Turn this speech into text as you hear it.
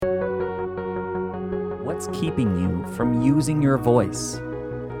what's keeping you from using your voice.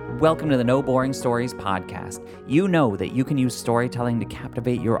 Welcome to the No Boring Stories podcast. You know that you can use storytelling to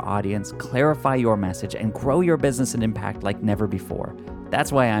captivate your audience, clarify your message, and grow your business and impact like never before.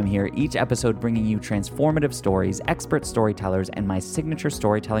 That's why I'm here each episode bringing you transformative stories, expert storytellers, and my signature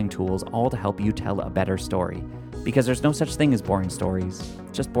storytelling tools, all to help you tell a better story. Because there's no such thing as boring stories,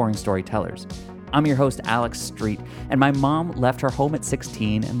 just boring storytellers. I'm your host, Alex Street, and my mom left her home at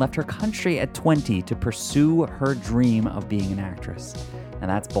 16 and left her country at 20 to pursue her dream of being an actress. And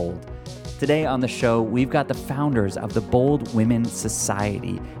that's bold. Today on the show, we've got the founders of the Bold Women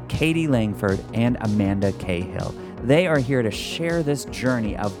Society, Caytie Langford and Amanda Cahill. They are here to share this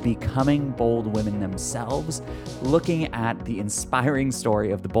journey of becoming bold women themselves, looking at the inspiring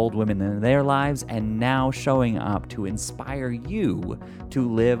story of the bold women in their lives, and now showing up to inspire you to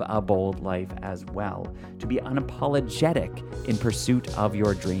live a bold life as well, to be unapologetic in pursuit of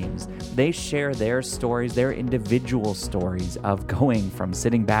your dreams. They share their stories, their individual stories of going from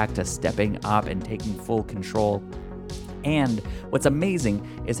sitting back to stepping up and taking full control. And what's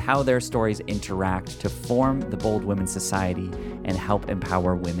amazing is how their stories interact to form the Bold Women Society and help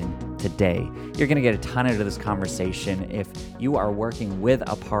empower women today. You're going to get a ton out of this conversation. If you are working with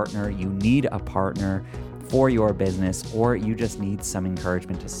a partner, you need a partner for your business, or you just need some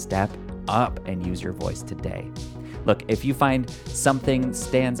encouragement to step up and use your voice today. Look, if you find something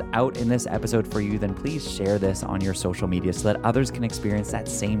stands out in this episode for you, then please share this on your social media so that others can experience that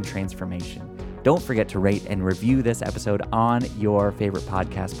same transformation. Don't forget to rate and review this episode on your favorite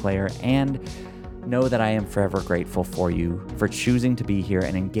podcast player, and know that I am forever grateful for you for choosing to be here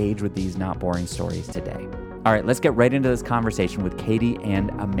and engage with these not boring stories today. All right, let's get right into this conversation with Caytie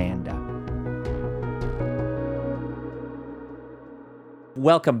and Amanda.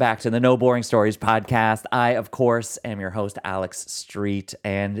 Welcome back to the No Boring Stories podcast. I, of course, am your host, Alex Street,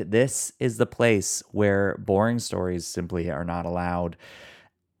 and this is the place where boring stories simply are not allowed.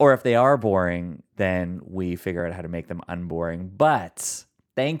 Or if they are boring, then we figure out how to make them unboring. But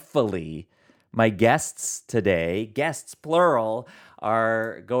thankfully, my guests today, guests plural,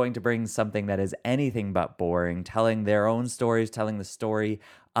 are going to bring something that is anything but boring, telling their own stories, telling the story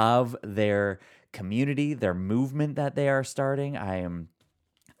of their community, their movement that they are starting. I am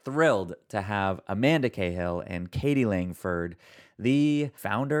thrilled to have Amanda Cahill and Caytie Langford, the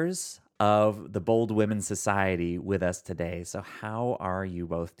founders of the Bold Women Society, with us today. So how are you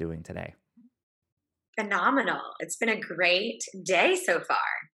both doing today? Phenomenal. It's been a great day so far.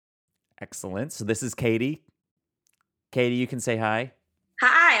 Excellent. So this is Caytie. Caytie, you can say hi.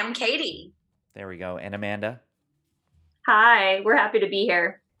 Hi, I'm Caytie. There we go. And Amanda? Hi, we're happy to be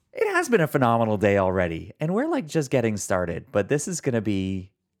here. It has been a phenomenal day already, and we're like just getting started, but this is going to be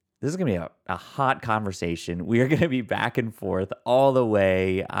a hot conversation. We are going to be back and forth all the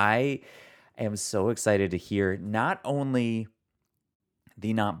way. I am so excited to hear not only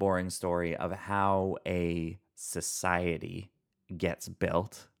the not boring story of how a society gets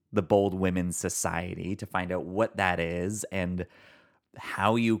built, the Bold Women Society, to find out what that is and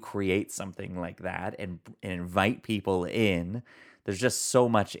how you create something like that and invite people in. There's just so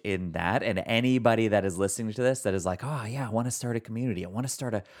much in that. And anybody that is listening to this that is like, oh, yeah, I want to start a community. I want to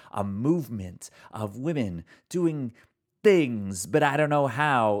start a movement of women doing things, but I don't know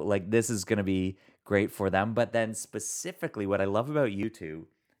how. Like, this is going to be great for them. But then specifically, what I love about you two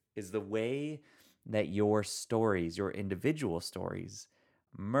is the way that your stories, your individual stories,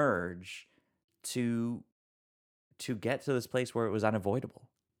 merge to get to this place where it was unavoidable.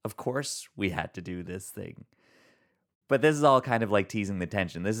 Of course, we had to do this thing. But this is all kind of like teasing the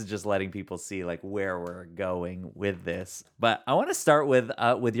tension. This is just letting people see like where we're going with this. But I want to start with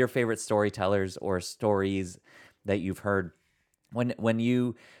your favorite storytellers or stories that you've heard. We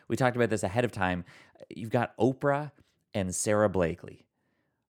talked about this ahead of time. You've got Oprah and Sarah Blakely.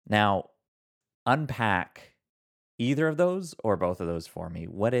 Now, unpack either of those or both of those for me.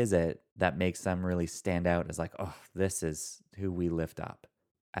 What is it that makes them really stand out as like, oh, this is who we lift up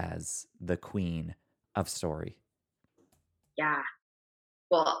as the queen of story? Yeah.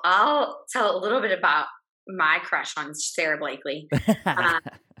 Well, I'll tell a little bit about my crush on Sarah Blakely,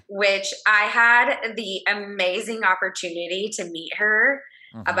 which I had the amazing opportunity to meet her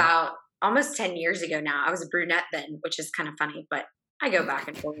about almost 10 years ago now. I was a brunette then, which is kind of funny, but I go back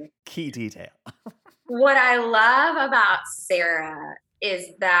and forth. Key detail. What I love about Sarah is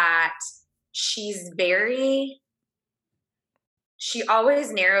that she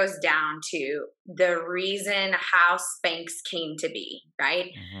always narrows down to the reason how Spanx came to be, right?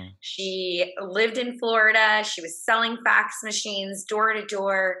 Mm-hmm. She lived in Florida. She was selling fax machines door to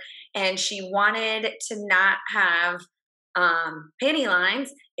door, and she wanted to not have panty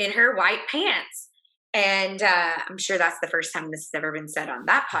lines in her white pants. And I'm sure that's the first time this has ever been said on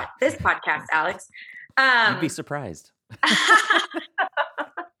this podcast, Alex. You'd be surprised.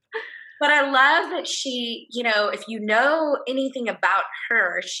 But I love that she, if you know anything about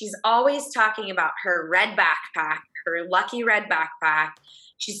her, she's always talking about her red backpack, her lucky red backpack.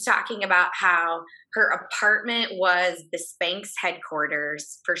 She's talking about how her apartment was the Spanx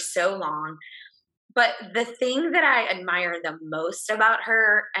headquarters for so long. But the thing that I admire the most about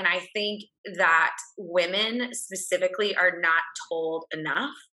her, and I think that women specifically are not told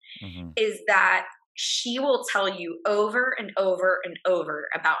enough, is that she will tell you over and over and over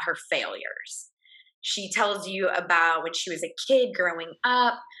about her failures. She tells you about when she was a kid growing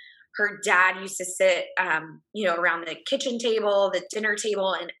up. Her dad used to sit, around the kitchen table, the dinner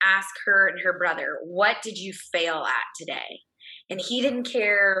table, and ask her and her brother, "What did you fail at today?" And he didn't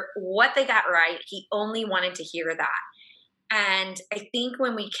care what they got right. He only wanted to hear that. And I think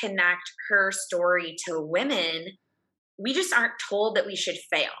when we connect her story to women, we just aren't told that we should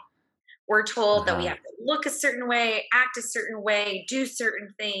fail. We're told that we have to look a certain way, act a certain way, do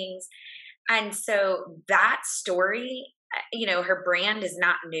certain things. And so that story, her brand is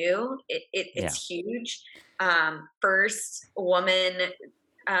not new. It's huge. First woman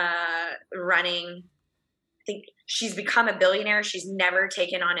running. I think she's become a billionaire. She's never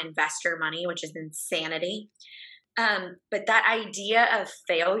taken on investor money, which is insanity. But that idea of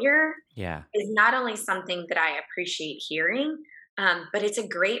failure is not only something that I appreciate hearing, but it's a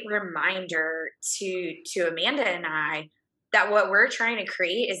great reminder to Amanda and I that what we're trying to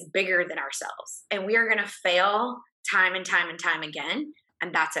create is bigger than ourselves. And we are going to fail time and time and time again.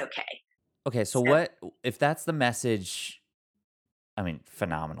 And that's okay. Okay. So what, if that's the message, I mean,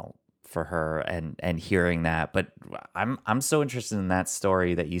 phenomenal for her and hearing that, but I'm so interested in that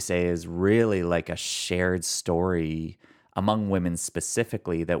story that you say is really like a shared story among women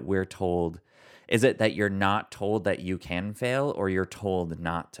specifically, that we're told. Is it that you're not told that you can fail, or you're told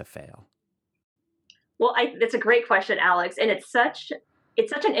not to fail? Well, that's a great question, Alex. And it's such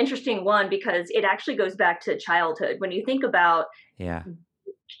an interesting one, because it actually goes back to childhood. When you think about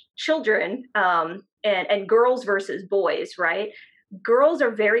children and girls versus boys, right? Girls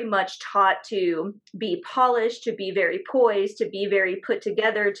are very much taught to be polished, to be very poised, to be very put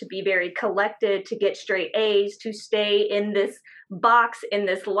together, to be very collected, to get straight A's, to stay in this box, in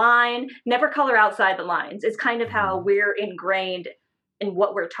this line, never color outside the lines. It's kind of how we're ingrained in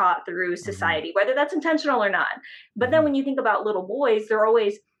what we're taught through society, whether that's intentional or not. But then when you think about little boys, they're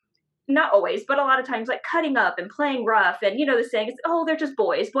always, not always, but a lot of times, like cutting up and playing rough. And the saying is, "Oh, they're just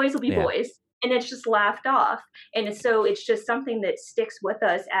boys. Boys will be boys." And it's just laughed off. And so it's just something that sticks with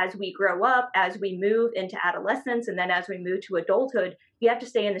us as we grow up, as we move into adolescence, and then as we move to adulthood. You have to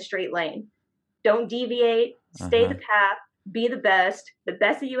stay in the straight lane. Don't deviate. Stay the path. Be the best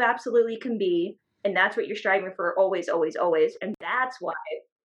that you absolutely can be. And that's what you're striving for always, always, always. And that's why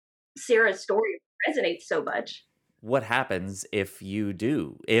Sarah's story resonates so much. What happens if you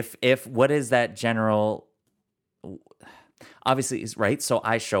do? If what is that general, obviously, right? So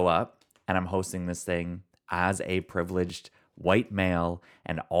I show up and I'm hosting this thing as a privileged white male,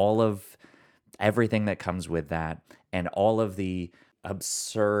 and all of everything that comes with that, and all of the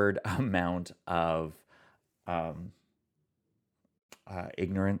absurd amount of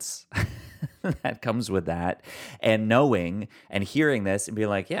ignorance that comes with that, and knowing and hearing this and being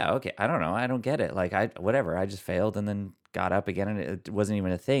like, yeah, okay, I don't know, I don't get it. Like, I just failed and then got up again, and it wasn't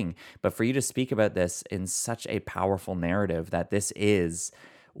even a thing. But for you to speak about this in such a powerful narrative, that this is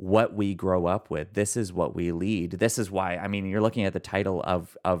what we grow up with, this is what we lead. This is why, I mean, you're looking at the title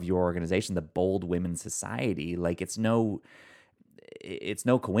of your organization, the Bold Women's Society. Like, it's no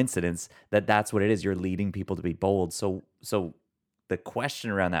coincidence that that's what it is. You're leading people to be bold. So the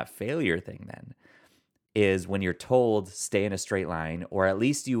question around that failure thing then is, when you're told stay in a straight line, or at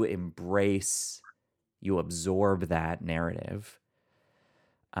least you absorb that narrative,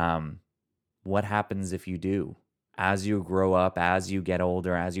 what happens if you do? As you grow up, as you get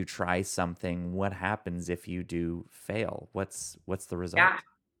older, as you try something, what happens if you do fail? What's the result? Yeah.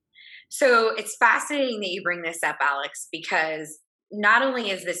 So it's fascinating that you bring this up, Alex, because not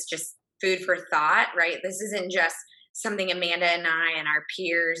only is this just food for thought, right? This isn't just something Amanda and I and our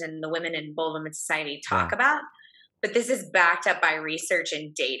peers and the women in Bold Women's Society talk about, but this is backed up by research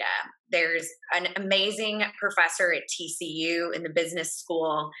and data. There's an amazing professor at TCU in the business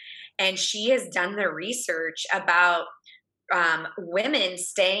school, and she has done the research about women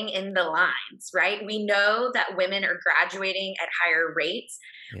staying in the lines, right? We know that women are graduating at higher rates,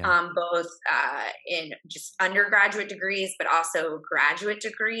 both in just undergraduate degrees, but also graduate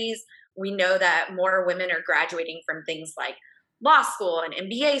degrees. We know that more women are graduating from things like law school and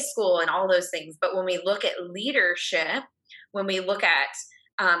MBA school and all those things. But when we look at leadership, when we look at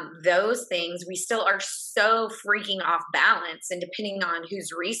those things, we still are so freaking off balance. And depending on whose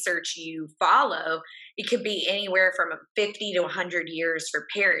research you follow, it could be anywhere from 50 to 100 years for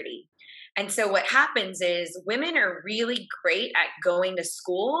parity. And so what happens is women are really great at going to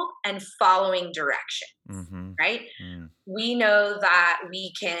school and following directions, right? We know that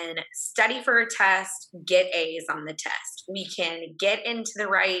we can study for a test, get A's on the test. We can get into the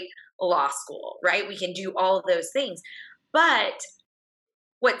right law school, right? We can do all of those things. But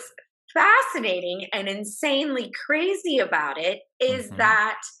what's fascinating and insanely crazy about it is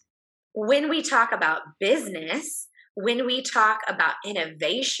that when we talk about business, when we talk about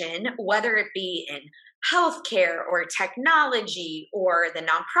innovation, whether it be in healthcare or technology or the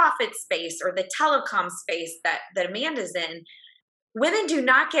nonprofit space or the telecom space that Amanda's in, women do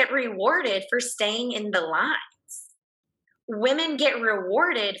not get rewarded for staying in the lines. Women get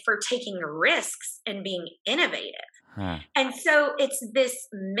rewarded for taking risks and being innovative. And so it's this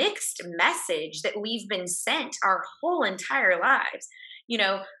mixed message that we've been sent our whole entire lives. You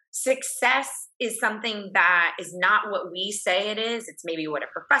know, success is something that is not what we say it is. It's maybe what a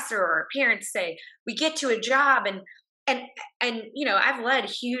professor or our parents say. We get to a job and you know, I've led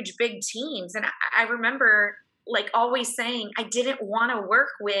huge big teams, and I remember like always saying I didn't want to work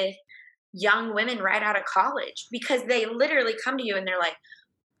with young women right out of college, because they literally come to you and they're like,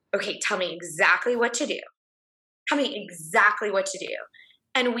 okay, tell me exactly what to do. Tell me exactly what to do.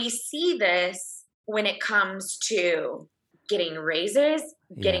 And we see this when it comes to getting raises,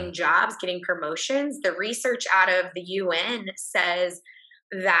 getting jobs, getting promotions. The research out of the UN says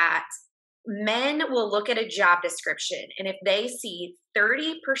that men will look at a job description, and if they see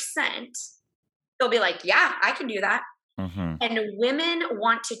 30%, they'll be like, yeah, I can do that. And women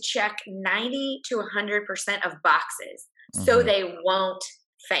want to check 90 to 100% of boxes so they won't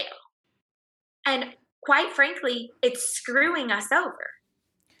fail. And quite frankly, it's screwing us over.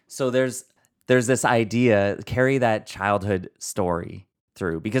 So there's this idea, carry that childhood story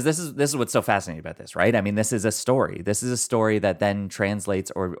through, because this is what's so fascinating about this, right? I mean, this is a story. This is a story that then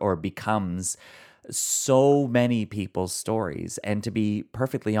translates or becomes so many people's stories. And to be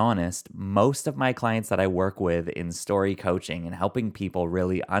perfectly honest, most of my clients that I work with in story coaching and helping people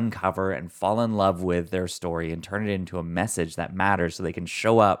really uncover and fall in love with their story and turn it into a message that matters so they can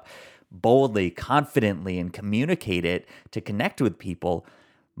show up boldly, confidently, and communicate it to connect with people,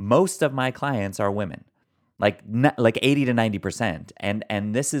 most of my clients are women, like 80 to 90%.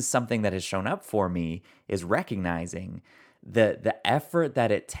 And this is something that has shown up for me, is recognizing the effort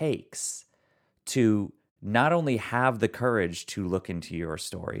that it takes to not only have the courage to look into your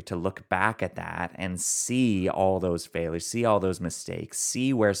story, to look back at that and see all those failures, see all those mistakes,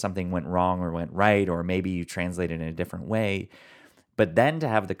 see where something went wrong or went right, or maybe you translated it in a different way, but then to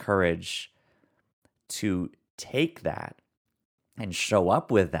have the courage to take that and show up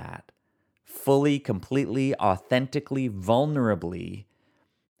with that fully, completely, authentically, vulnerably,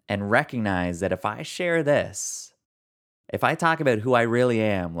 and recognize that if I share this, if I talk about who I really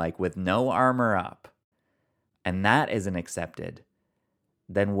am, like with no armor up, and that isn't accepted,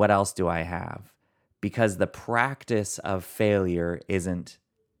 then what else do I have? Because the practice of failure isn't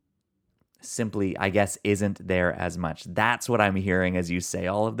simply, I guess, isn't there as much. That's what I'm hearing as you say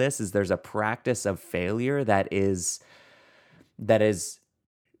all of this, is there's a practice of failure that is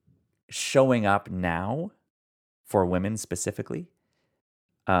showing up now for women specifically,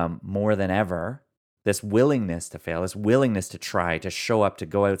 more than ever. This willingness to fail, this willingness to try, to show up, to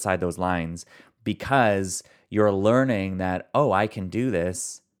go outside those lines, because you're learning that, oh, I can do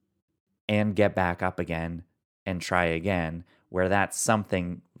this and get back up again and try again, where that's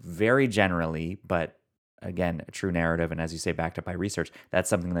something very generally, but again, a true narrative, and as you say, backed up by research, that's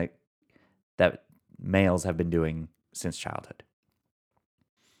something that males have been doing since childhood.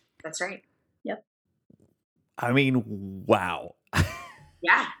 That's right. Yep. I mean, wow.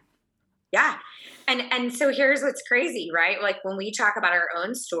 Yeah. And so here's what's crazy, right? Like when we talk about our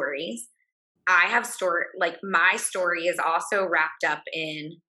own stories, I have my story is also wrapped up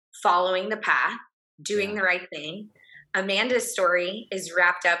in following the path, doing the right thing. Amanda's story is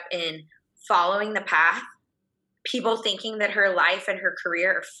wrapped up in following the path, people thinking that her life and her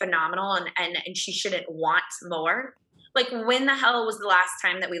career are phenomenal and she shouldn't want more. Like, when the hell was the last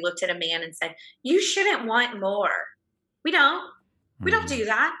time that we looked at a man and said, you shouldn't want more? We don't. We don't do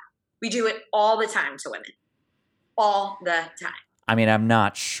that. We do it all the time to women. All the time. I mean, I'm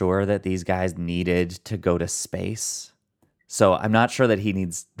not sure that these guys needed to go to space. So I'm not sure that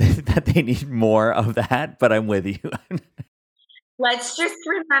that they need more of that, but I'm with you. Let's just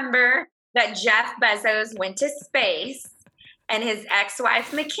remember that Jeff Bezos went to space And his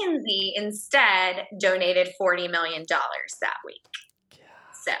ex-wife, Mackenzie, instead donated $40 million that week.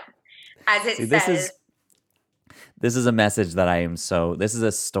 So, as it says... This is a message that this is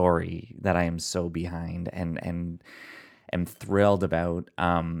a story that I am so behind and am thrilled about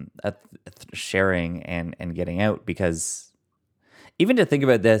sharing and getting out, because even to think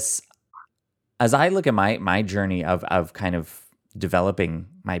about this, as I look at my journey of kind of developing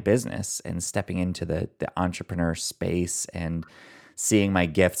my business and stepping into the entrepreneur space and seeing my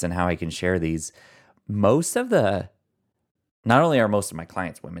gifts and how I can share these, not only are most of my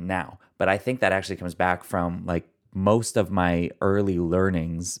clients women now, but I think that actually comes back from like most of my early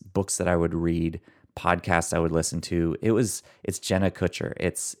learnings, books that I would read, podcasts I would listen to. It's Jenna Kutcher.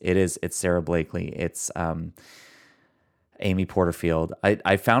 It's Sarah Blakely. It's Amy Porterfield.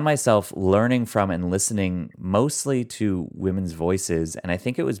 I found myself learning from and listening mostly to women's voices, and I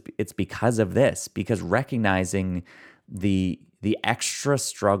think it's because of this, because recognizing the extra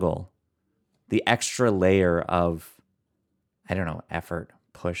struggle, the extra layer of, I don't know, effort,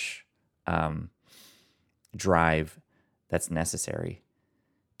 push, drive that's necessary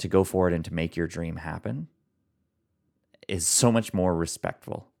to go forward and to make your dream happen is so much more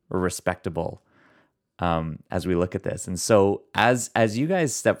respectable as we look at this. And so as you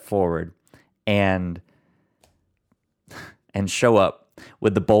guys step forward and show up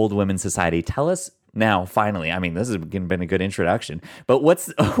with the Bold Women's Society, tell us now, finally, I mean, this has been a good introduction, but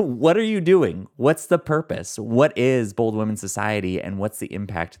what are you doing? What's the purpose? What is Bold Women's Society, and what's the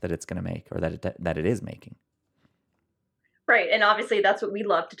impact that it's going to make, or that it is making? Right. And obviously that's what we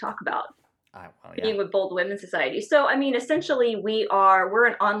love to talk about. Being with Bold Women's Society. So, I mean, essentially we're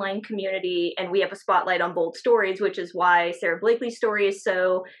an online community, and we have a spotlight on bold stories, which is why Sarah Blakely's story is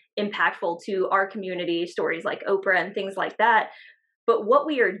so impactful to our community, stories like Oprah and things like that. But what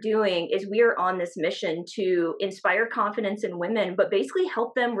we are doing is we are on this mission to inspire confidence in women, but basically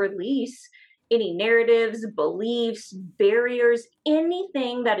help them release any narratives, beliefs, barriers,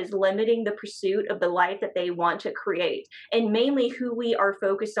 anything that is limiting the pursuit of the life that they want to create. And mainly who we are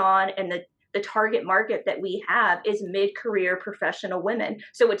focused on, and the target market that we have is mid-career professional women.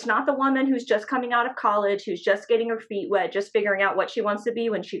 So it's not the woman who's just coming out of college, who's just getting her feet wet, just figuring out what she wants to be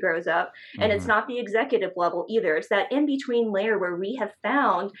when she grows up. Mm-hmm. And it's not the executive level either. It's that in-between layer where we have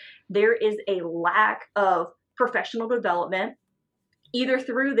found there is a lack of professional development, either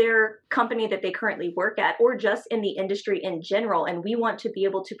through their company that they currently work at or just in the industry in general. And we want to be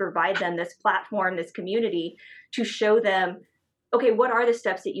able to provide them this platform, this community, to show them, okay, what are the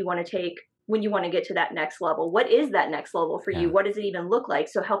steps that you want to take when you want to get to that next level? What is that next level for you? What does it even look like?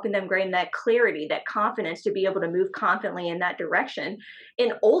 So helping them gain that clarity, that confidence to be able to move confidently in that direction.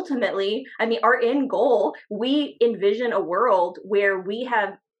 And ultimately, I mean, our end goal, we envision a world where we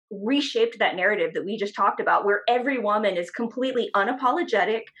have reshaped that narrative that we just talked about, where every woman is completely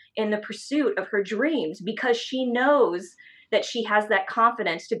unapologetic in the pursuit of her dreams because she knows that she has that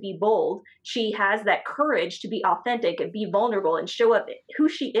confidence to be bold. She has that courage to be authentic and be vulnerable and show up who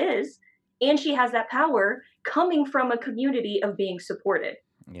she is. And she has that power coming from a community of being supported.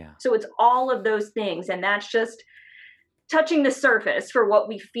 Yeah. So it's all of those things. And that's just touching the surface for what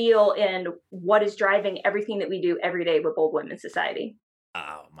we feel and what is driving everything that we do every day with Bold Women's Society.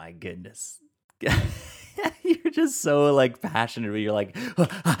 Oh my goodness. You're just so like passionate. You're like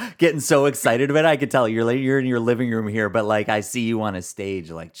getting so excited about it. I could tell you're in your living room here, but like I see you on a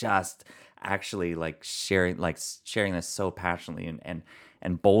stage, like just actually like sharing this so passionately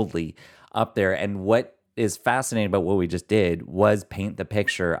and boldly up there. And what is fascinating about what we just did was paint the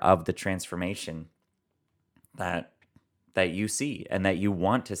picture of the transformation that you see and that you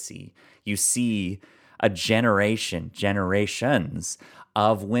want to see. You see a generations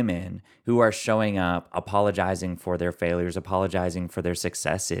of women who are showing up, apologizing for their failures, apologizing for their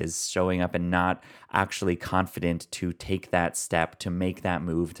successes, showing up and not actually confident to take that step, to make that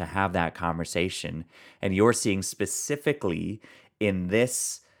move, to have that conversation. And you're seeing specifically in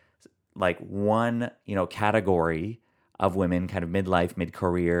this like one, category of women, kind of midlife,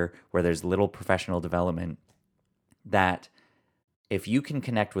 mid-career, where there's little professional development, that if you can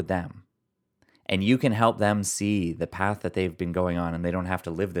connect with them and you can help them see the path that they've been going on and they don't have to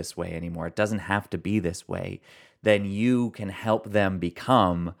live this way anymore, it doesn't have to be this way, then you can help them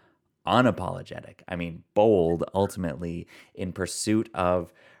become unapologetic. I mean, bold, ultimately, in pursuit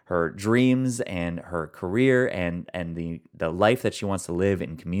of her dreams and her career and the life that she wants to live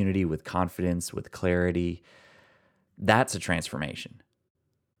in community with confidence, with clarity. That's a transformation.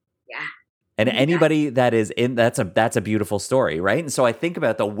 Yeah. And anybody that is in, that's a beautiful story, right? And so I think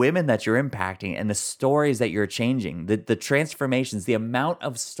about the women that you're impacting and the stories that you're changing, the transformations, the amount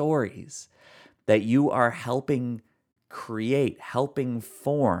of stories that you are helping helping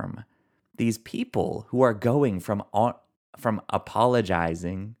form these people who are going from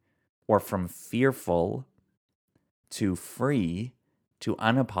apologizing or from fearful to free to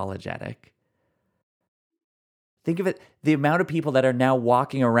unapologetic. Think of it, the amount of people that are now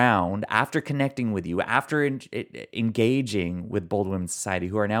walking around after connecting with you, after engaging with Bold Women's Society,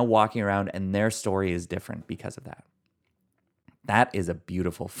 who are now walking around and their story is different because of that. That is a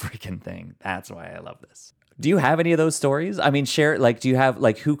beautiful freaking thing. That's why I love this. Do you have any of those stories? I mean, share, do you have,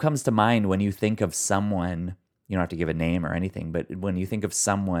 who comes to mind when you think of someone, you don't have to give a name or anything, but when you think of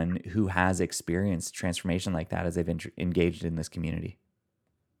someone who has experienced transformation like that as they've engaged in this community?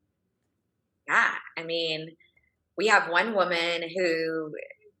 Yeah, I mean, we have one woman who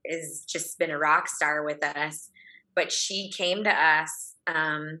has just been a rock star with us, but she came to us.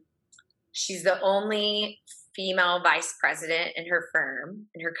 She's the only female vice president in her firm,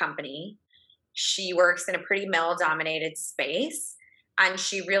 in her company. She works in a pretty male-dominated space, and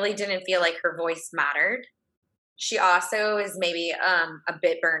she really didn't feel like her voice mattered. She also is maybe a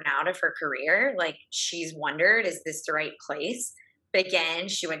bit burnt out of her career. Like, she's wondered, is this the right place? But again,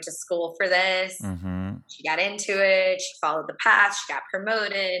 she went to school for this. Mm-hmm. She got into it. She followed the path. She got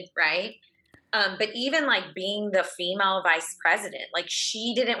promoted, right? But even being the female vice president,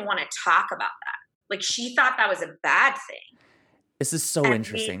 she didn't want to talk about that. She thought that was a bad thing. This is so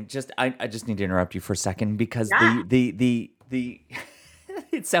interesting. I just need to interrupt you for a second because Yeah. the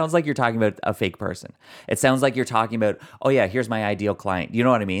it sounds like you're talking about a fake person. It sounds like you're talking about, oh yeah, here's my ideal client. You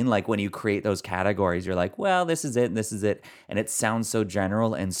know what I mean? When you create those categories, you're like, well, this is it and this is it. And it sounds so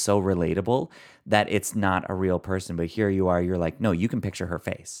general and so relatable that it's not a real person. But here you are, you're like, no, you can picture her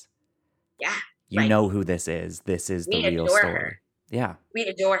face. Yeah. You know who this is. This is the real story. Her. Yeah. We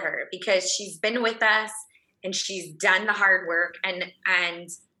adore her because she's been with us and she's done the hard work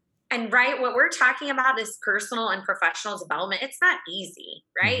and right, what we're talking about is personal and professional development. It's not easy,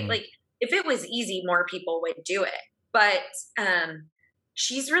 right? Mm-hmm. If it was easy, more people would do it. But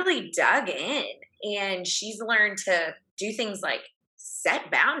she's really dug in and she's learned to do things like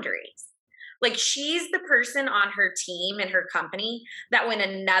set boundaries. She's the person on her team and her company that when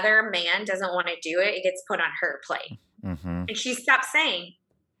another man doesn't want to do it, it gets put on her plate. Mm-hmm. And she stopped saying,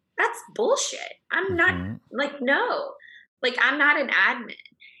 that's bullshit. I'm not no, I'm not an admin.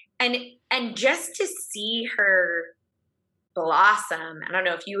 And just to see her blossom, I don't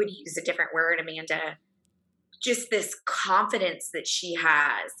know if you would use a different word, Amanda, just this confidence that she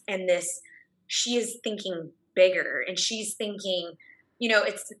has and she is thinking bigger and she's thinking,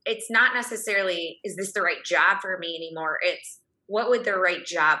 it's not necessarily, is this the right job for me anymore? It's what would the right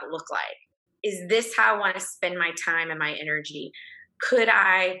job look like? Is this how I want to spend my time and my energy? Could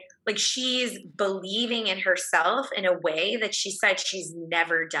I, she's believing in herself in a way that she said she's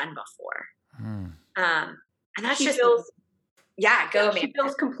never done before. And that's she feels, go, Amanda. She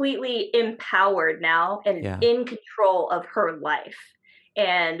feels completely empowered now and in control of her life.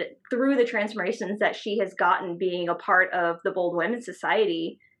 And through the transformations that she has gotten being a part of the Bold Women's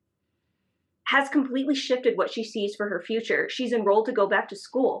Society has completely shifted what she sees for her future. She's enrolled to go back to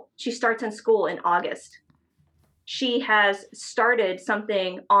school. She starts in school in August. She has started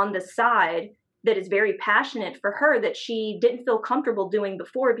something on the side that is very passionate for her that she didn't feel comfortable doing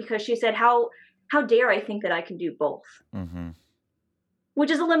before because she said, how dare I think that I can do both? Mm-hmm. Which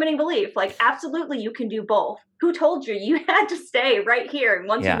is a limiting belief. Absolutely, you can do both. Who told you? You had to stay right here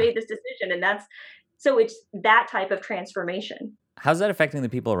once you made this decision. And it's that type of transformation. How's that affecting the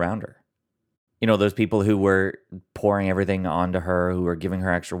people around her? Those people who were pouring everything onto her, who were giving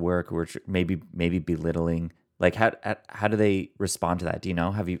her extra work, who were maybe belittling. How do they respond to that? Do you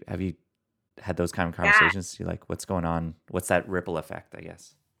know? Have you had those kind of conversations? You're like, what's going on? What's that ripple effect, I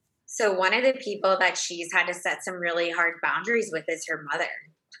guess? So one of the people that she's had to set some really hard boundaries with is her mother.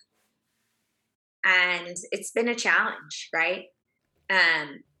 And it's been a challenge, right?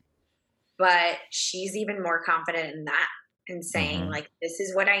 But she's even more confident in that and saying this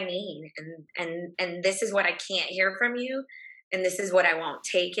is what I need. And this is what I can't hear from you. And this is what I won't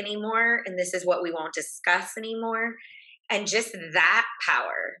take anymore. And this is what we won't discuss anymore. And just that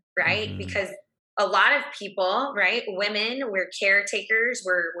power, right? Mm-hmm. Because a lot of people, right? Women, we're caretakers,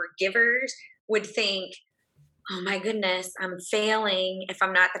 we're givers, would think, oh my goodness, I'm failing if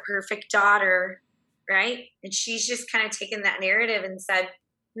I'm not the perfect daughter, right? And she's just kind of taken that narrative and said,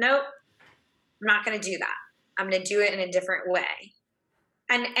 nope, I'm not going to do that. I'm going to do it in a different way.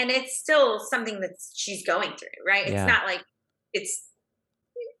 And it's still something that she's going through, right? It's not like,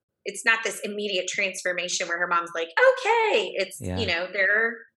 it's not this immediate transformation where her mom's like, okay, it's,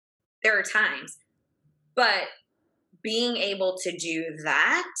 there are times, but being able to do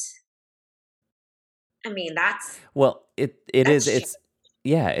that I mean, that's Well, that's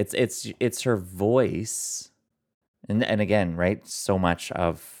it's her voice. And again, right? So much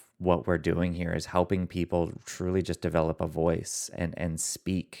of what we're doing here is helping people truly just develop a voice and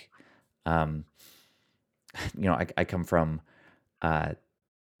speak. Um, I come from uh,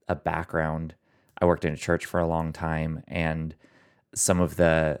 a background. I worked in a church for a long time, and some of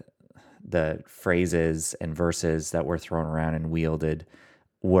the phrases and verses that were thrown around and wielded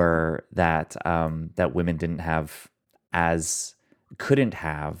were that women couldn't have as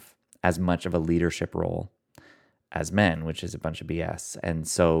much of a leadership role as men, which is a bunch of BS. And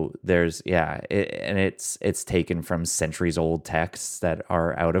so it's taken from centuries old texts that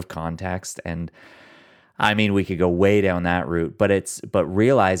are out of context. And I mean, we could go way down that route, but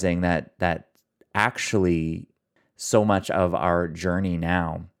realizing that actually so much of our journey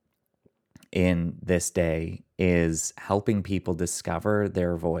now in this day is helping people discover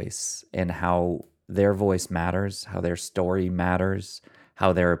their voice and how their voice matters, how their story matters,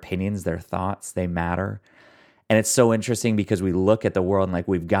 how their opinions, their thoughts, they matter. And it's so interesting because we look at the world and like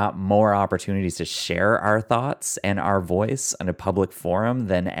we've got more opportunities to share our thoughts and our voice in a public forum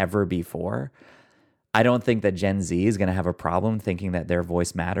than ever before. I don't think that Gen Z is going to have a problem thinking that their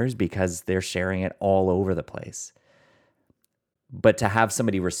voice matters because they're sharing it all over the place. But to have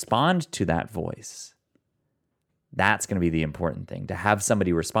somebody respond to that voice, that's going to be the important thing, to have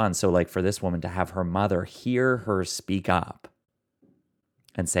somebody respond. So like for this woman, to have her mother hear her speak up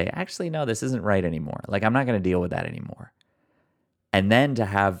and say, actually, no, this isn't right anymore. Like, I'm not going to deal with that anymore. And then to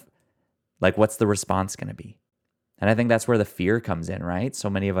have, like, what's the response going to be? And I think that's where the fear comes in, right? So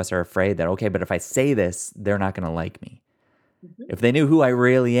many of us are afraid that, okay, but if I say this, they're not going to like me. Mm-hmm. If they knew who I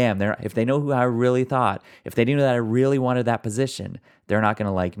really am, if they know who I really thought, if they knew that I really wanted that position, they're not going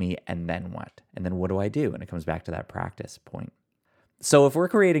to like me. And then what? And then what do I do? And it comes back to that practice point. So if we're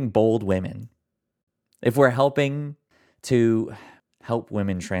creating bold women, if we're helping to help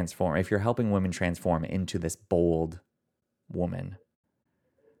women transform, if you're helping women transform into this bold woman,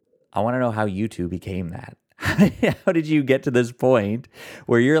 I want to know how you two became that. How did you get to this point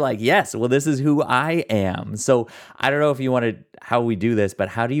where you're like, yes, well, this is who I am? So I don't know if you wanted how we do this, but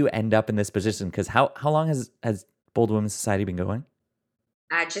how do you end up in this position? Because how long has Bold Women's Society been going?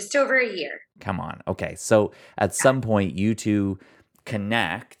 Just over a year. Come on. Okay. So at some point, you two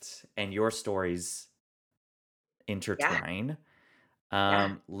connect and your stories intertwine.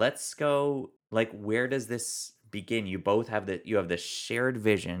 Let's go, like, where does this begin? You both have this shared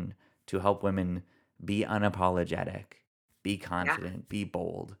vision to help women be unapologetic, be confident, be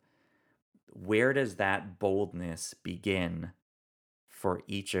bold. Where does that boldness begin for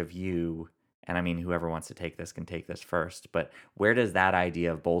each of you? And I mean, whoever wants to take this can take this first, but where does that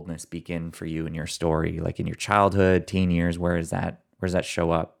idea of boldness begin for you in your story? Like in your childhood, teen years, where does that show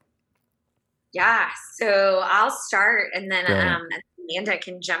up? Yeah, so I'll start and then Amanda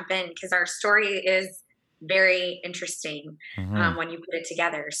can jump in because our story is very interesting when you put it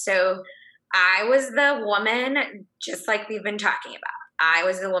together. So I was the woman, just like we've been talking about. I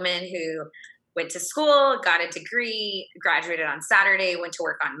was the woman who went to school, got a degree, graduated on Saturday, went to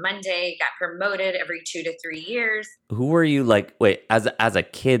work on Monday, got promoted every 2 to 3 years. Who were you like, wait, as a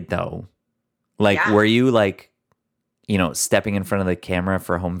kid though? Like, were you like, stepping in front of the camera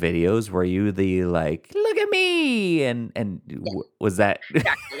for home videos? Were you the like, look at me? And was that?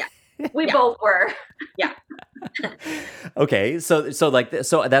 Exactly, yeah. We both were. Yeah. Okay, so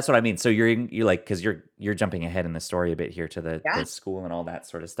that's what I mean. So you're like, because you're jumping ahead in the story a bit here to the school and all that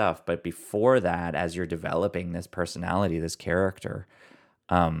sort of stuff. But before that, as you're developing this personality, this character,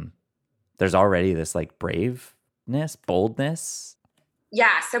 there's already this like braveness, boldness.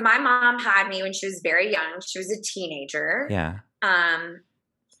 Yeah. So my mom had me when she was very young. She was a teenager. Yeah.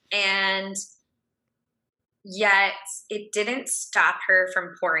 And yet it didn't stop her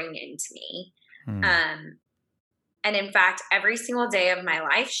from pouring into me. And in fact, every single day of my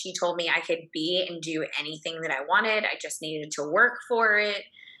life, she told me I could be and do anything that I wanted. I just needed to work for it.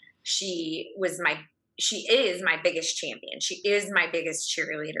 She is my biggest champion. She is my biggest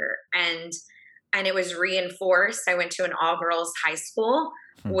cheerleader. And it was reinforced. I went to an all-girls high school,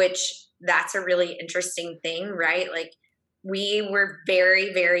 which that's a really interesting thing, right? Like we were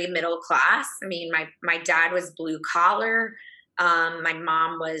very, very middle class. I mean, my dad was blue collar. My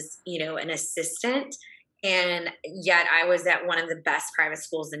mom was, an assistant. And yet I was at one of the best private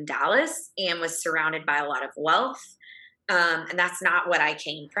schools in Dallas and was surrounded by a lot of wealth. And that's not what I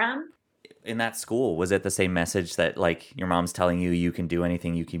came from. In that school, was it the same message that like your mom's telling you can do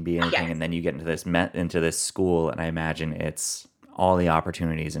anything, you can be anything, and then you get into this school, and I imagine it's all the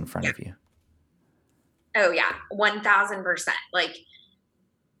opportunities in front of you. Oh yeah, 1,000%. Like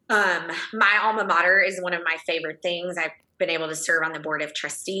My alma mater is one of my favorite things. I've been able to serve on the board of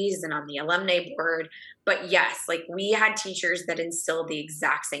trustees and on the alumni board. But yes, like we had teachers that instilled the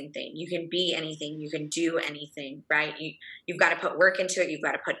exact same thing. You can be anything. You can do anything, right? You've got to put work into it. You've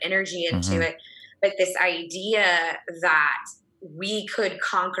got to put energy into it. But this idea that we could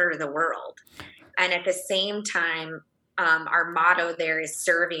conquer the world. And at the same time, our motto there is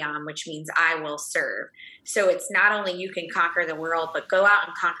Serviam, which means I will serve. So it's not only you can conquer the world, but go out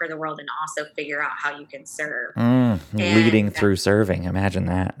and conquer the world and also figure out how you can serve. Leading through serving. Imagine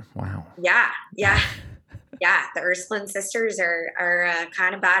that. Wow. Yeah. The Ursuline sisters are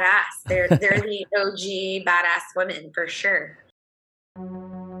kind of badass. They're the OG badass women for sure.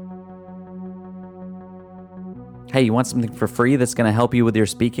 Hey, you want something for free that's going to help you with your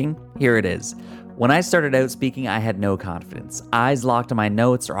speaking? Here it is. When I started out speaking, I had no confidence. Eyes locked to my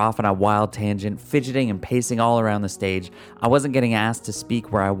notes or off on a wild tangent, fidgeting and pacing all around the stage. I wasn't getting asked to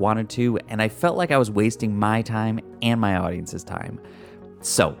speak where I wanted to, and I felt like I was wasting my time and my audience's time.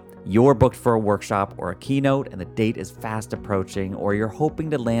 So, you're booked for a workshop or a keynote and the date is fast approaching, or you're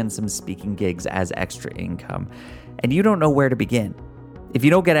hoping to land some speaking gigs as extra income, and you don't know where to begin. If you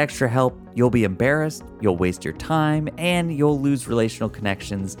don't get extra help, you'll be embarrassed, you'll waste your time, and you'll lose relational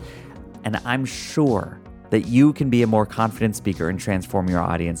connections. And I'm sure that you can be a more confident speaker and transform your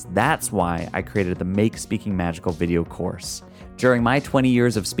audience. That's why I created the Make Speaking Magical video course. During my 20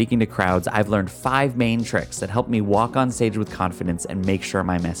 years of speaking to crowds, I've learned 5 main tricks that help me walk on stage with confidence and make sure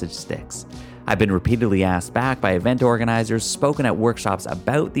my message sticks. I've been repeatedly asked back by event organizers, spoken at workshops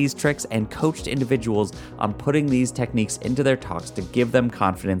about these tricks, and coached individuals on putting these techniques into their talks to give them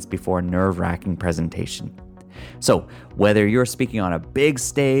confidence before a nerve-wracking presentation. So, whether you're speaking on a big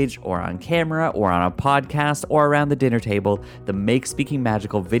stage or on camera or on a podcast or around the dinner table, the Make Speaking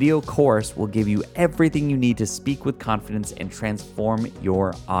Magical video course will give you everything you need to speak with confidence and transform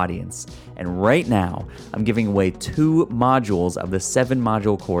your audience. And right now, I'm giving away 2 modules of the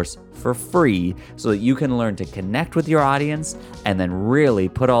 7-module course for free so that you can learn to connect with your audience and then really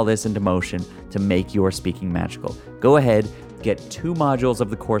put all this into motion to make your speaking magical. Go ahead, get 2 modules of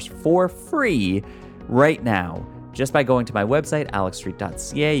the course for free right now, just by going to my website,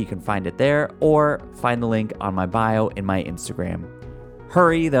 alexstreet.ca. You can find it there, or find the link on my bio in my Instagram.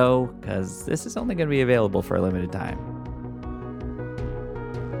 Hurry, though, because this is only going to be available for a limited time.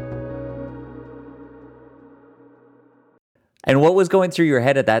 And what was going through your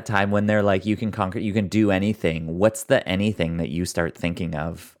head at that time when they're like, you can conquer, you can do anything? What's the anything that you start thinking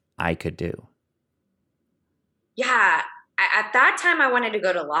of I could do? Yeah. At that time, I wanted to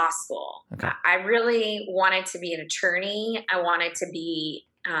go to law school. Okay. I really wanted to be an attorney. I wanted to be,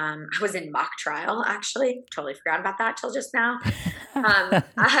 I was in mock trial, actually. Totally forgot about that till just now. I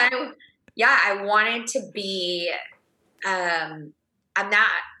wanted to be, I'm not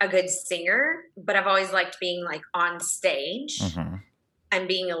a good singer, but I've always liked being like on stage and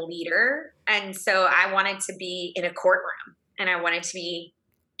being a leader. And so I wanted to be in a courtroom and I wanted to be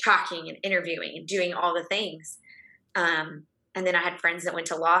talking and interviewing and doing all the things. And then I had friends that went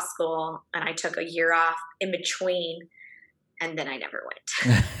to law school and I took a year off in between and then I never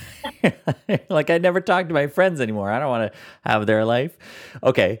went. Like, I never talk to my friends anymore. I don't want to have their life.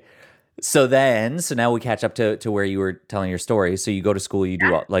 Okay. So now we catch up to where you were telling your story. So you go to school, you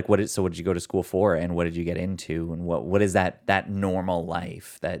do like, what did you go to school for and what did you get into? And what is that normal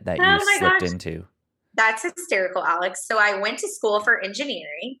life that you slipped into? That's hysterical, Alex. So I went to school for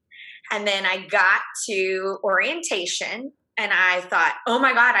engineering. And then I got to orientation and I thought, oh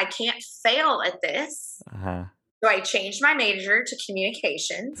my God, I can't fail at this. So I changed my major to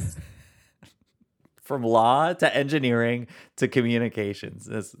communications. From law to engineering to communications.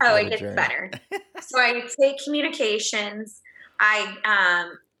 It gets better. So I take communications.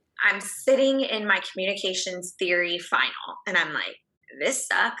 I'm sitting in my communications theory final and I'm like, this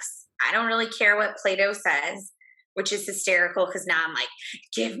sucks. I don't really care what Plato says. Which is hysterical because now I'm like,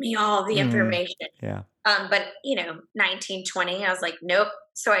 give me all the information. Yeah. But 1920, I was like, nope.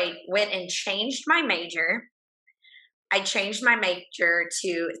 So I went and changed my major. I changed my major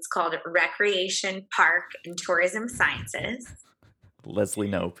to, it's called Recreation, Park, and Tourism Sciences. Leslie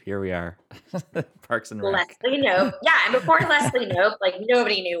Knope, here we are. Parks and Rec. Leslie Knope. Yeah, and before Leslie Knope, like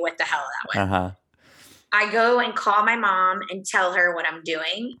nobody knew what the hell that was. I go and call my mom and tell her what I'm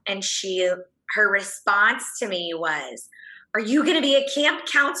doing. And her response to me was, are you going to be a camp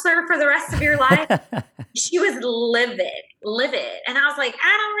counselor for the rest of your life? She was livid. And I was like,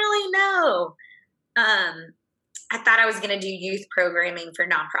 I don't really know. I thought I was going to do youth programming for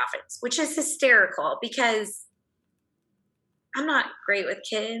nonprofits, which is hysterical because I'm not great with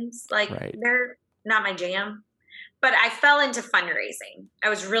kids. Like, They're not my jam. but I fell into fundraising. I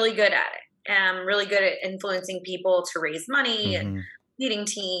was really good at it. I'm really good at influencing people to raise money and leading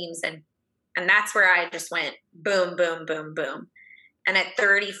teams. And that's where I just went boom, boom, boom, boom. And at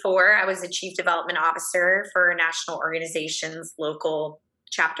 34, I was the chief development officer for a national organization's local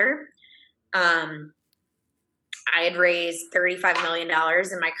chapter. I had raised $35 million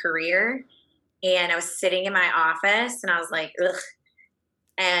in my career, and I was sitting in my office and I was like, ugh.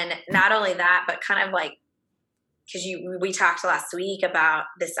 And not only that, but kind of like, because we talked last week about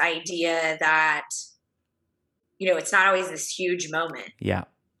this idea that, it's not always this huge moment. Yeah.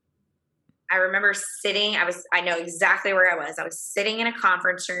 I remember I know exactly where I was. I was sitting in a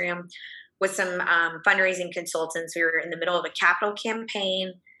conference room with some fundraising consultants. We were in the middle of a capital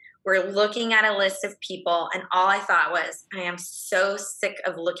campaign. We're looking at a list of people, and all I thought was, I am so sick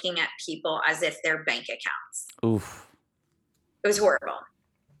of looking at people as if they're bank accounts. Oof. It was horrible.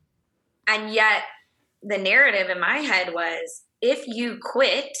 And yet the narrative in my head was, if you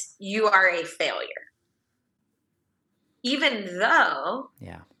quit, you are a failure. Even though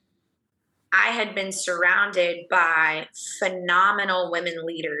I had been surrounded by phenomenal women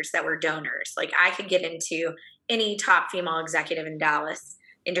leaders that were donors. Like, I could get into any top female executive in Dallas,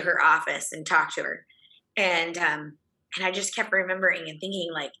 into her office and talk to her. And I just kept remembering and thinking,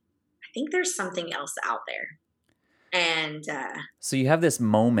 like, I think there's something else out there. And so you have this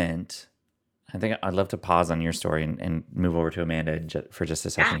moment. I think I'd love to pause on your story and move over to Amanda for just a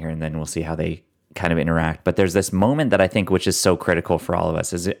second here, and then we'll see how they kind of interact. But there's this moment that I think, which is so critical for all of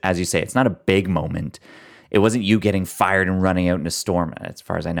us, is, as you say, it's not a big moment. It wasn't you getting fired and running out in a storm, as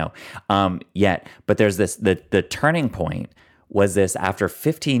far as I know, yet. But there's this, the turning point was this, after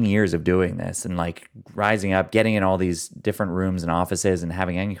 15 years of doing this and like rising up, getting in all these different rooms and offices and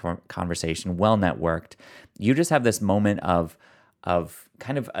having any conversation, well networked, you just have this moment of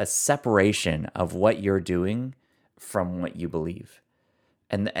kind of a separation of what you're doing from what you believe.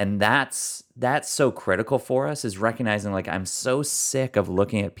 And that's so critical for us, is recognizing, like, I'm so sick of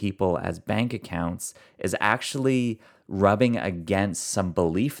looking at people as bank accounts, is actually rubbing against some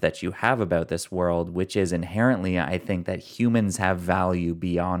belief that you have about this world, which is inherently, I think, that humans have value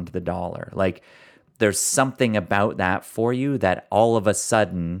beyond the dollar. Like, there's something about that for you that all of a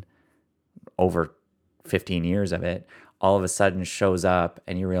sudden, over 15 years of it, all of a sudden shows up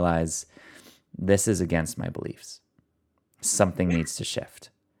and you realize, this is against my beliefs. Something needs to shift.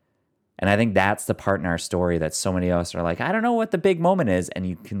 And I think that's the part in our story that so many of us are like, I don't know what the big moment is. And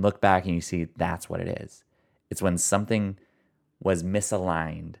you can look back and you see that's what it is. It's when something was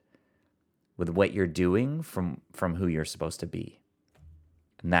misaligned with what you're doing from who you're supposed to be.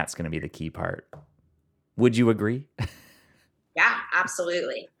 And that's going to be the key part. Would you agree? Yeah,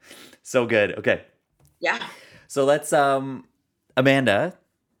 absolutely. So good. Okay. Yeah. So let's, Amanda,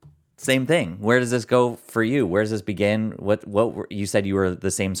 same thing. Where does this go for you? Where does this begin? What you said you were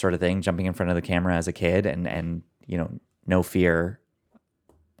the same sort of thing, jumping in front of the camera as a kid and no fear.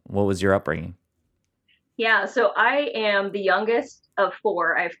 What was your upbringing? Yeah, so I am the youngest of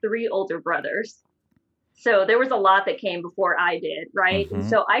 4. I have 3 older brothers. So there was a lot that came before I did, right? Mm-hmm. And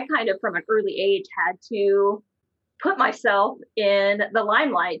so I kind of, from an early age, had to put myself in the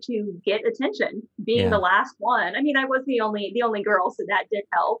limelight to get attention, being the last one. I mean, I was the only girl, so that did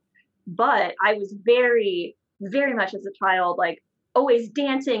help. But I was very, very much as a child, like, always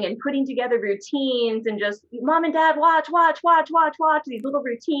dancing and putting together routines and just, mom and dad, watch, these little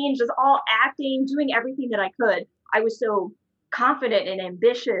routines, just all acting, doing everything that I could. I was so confident and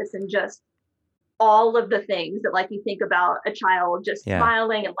ambitious and just all of the things that, like, you think about a child just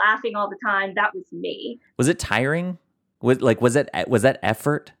smiling and laughing all the time. That was me. Was it tiring? Was that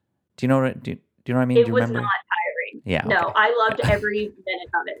effort? Do you know what I mean? It was not tiring. Yeah. No, okay. I loved every minute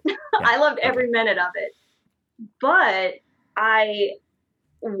of it. Yeah. I loved every minute of it. But I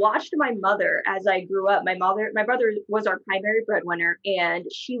watched my mother as I grew up. My brother was our primary breadwinner, and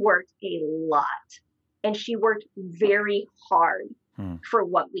she worked a lot, and she worked very hard for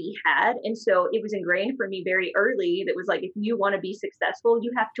what we had. And so it was ingrained for me very early that was like, if you want to be successful,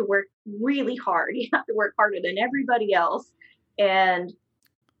 you have to work really hard. You have to work harder than everybody else. And,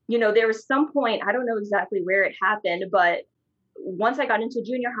 there was some point, I don't know exactly where it happened, but once I got into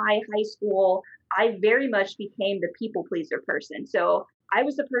junior high school, I very much became the people pleaser person. So I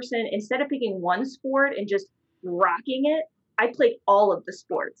was the person, instead of picking one sport and just rocking it, I played all of the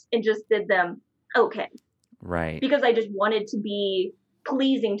sports and just did them okay. Right. Because I just wanted to be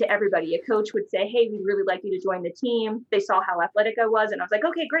pleasing to everybody. A coach would say, hey, we'd really like you to join the team. They saw how athletic I was, and I was like,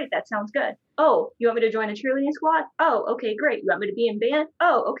 okay, great. That sounds good. Oh, you want me to join a cheerleading squad? Oh, okay, great. You want me to be in band?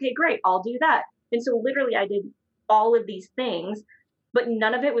 Oh, okay, great. I'll do that. And so literally I did all of these things, but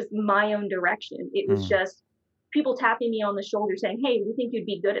none of it was my own direction. It was just people tapping me on the shoulder saying, hey, we think you'd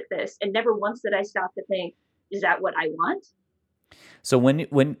be good at this. And never once did I stop to think, is that what I want? So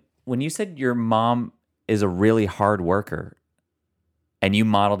when you said your mom is a really hard worker and you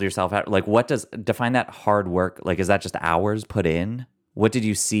modeled yourself out, like what does define that hard work? Like, is that just hours put in? What did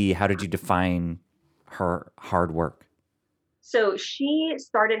you see? How did you define her hard work? So she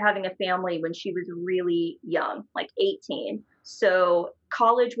started having a family when she was really young, like 18. So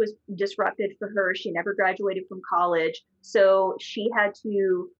college was disrupted for her. She never graduated from college. So she had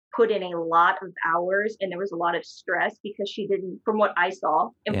to put in a lot of hours, and there was a lot of stress because she didn't, from what I saw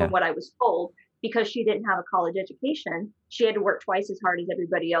and from what I was told, because she didn't have a college education, she had to work twice as hard as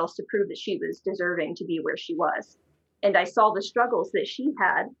everybody else to prove that she was deserving to be where she was. And I saw the struggles that she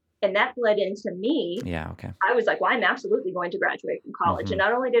had, and that led into me. Yeah, okay. I was like, well, I'm absolutely going to graduate from college. And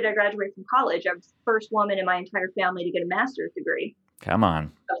not only did I graduate from college, I was the first woman in my entire family to get a master's degree. Come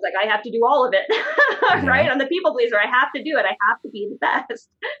on. I was like, I have to do all of it, right? I'm the people pleaser. I have to do it. I have to be the best.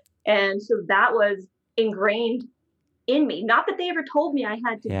 And so that was ingrained in me. Not that they ever told me I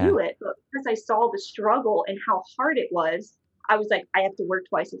had to do it, but because I saw the struggle and how hard it was, I was like, I have to work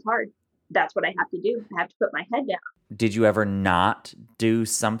twice as hard. That's what I have to do. I have to put my head down. Did you ever not do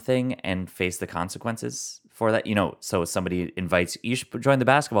something and face the consequences for that? You know, so somebody invites you should join the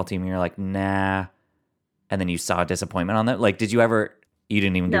basketball team and you're like, nah. And then you saw disappointment on that. Like, did you ever, you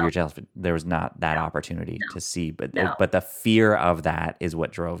didn't even give your chance, but there was not that opportunity to see, but the fear of that is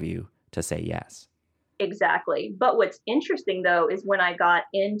what drove you to say yes. Exactly. But what's interesting though, is when I got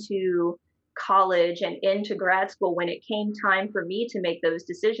into college and into grad school, when it came time for me to make those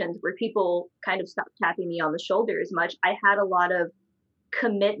decisions where people kind of stopped tapping me on the shoulder as much, I had a lot of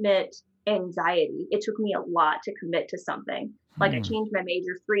commitment anxiety. It took me a lot to commit to something. Like I changed my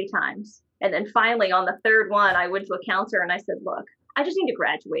major 3 times. And then finally on the third one, I went to a counselor and I said, look, I just need to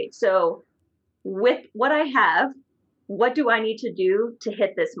graduate. So with what I have, what do I need to do to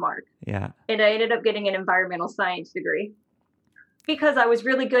hit this mark? Yeah. And I ended up getting an environmental science degree because I was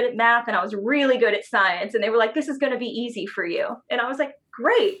really good at math and I was really good at science. And they were like, this is going to be easy for you. And I was like,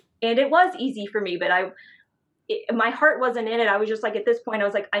 great. And it was easy for me, but my heart wasn't in it. I was just like, at this point, I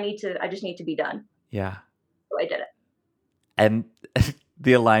was like, I just need to be done. Yeah. So I did it. And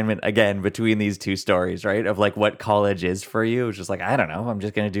the alignment again between these two stories, right? Of like what college is for you. It's just like, I don't know. I'm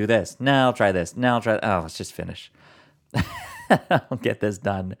just going to do this. No, I'll try this. No, I'll try. Oh, let's just finish. I'll get this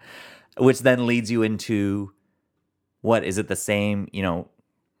done. Which then leads you into what is it the same,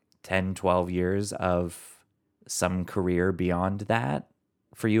 10, 12 years of some career beyond that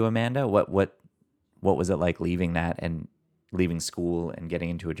for you, Amanda? What was it like leaving that and leaving school and getting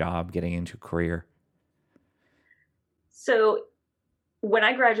into a job, getting into a career? So when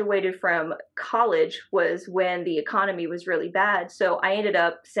I graduated from college was when the economy was really bad. So I ended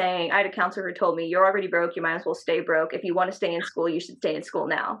up saying, I had a counselor who told me, you're already broke. You might as well stay broke. If you want to stay in school, you should stay in school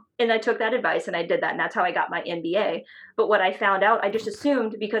now. And I took that advice and I did that. And that's how I got my MBA. But what I found out, I just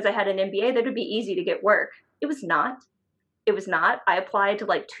assumed because I had an MBA, that it would be easy to get work. It was not. It was not. I applied to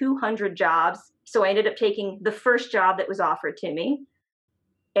like 200 jobs. So I ended up taking the first job that was offered to me.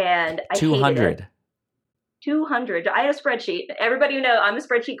 And I 200. 200. I had a spreadsheet. Everybody knows I'm a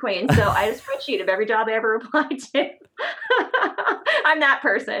spreadsheet queen. So I had a spreadsheet of every job I ever applied to. I'm that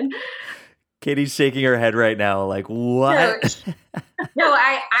person. Caitie's shaking her head right now. Like, what? No,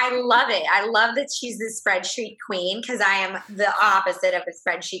 I love it. I love that she's the spreadsheet queen because I am the opposite of a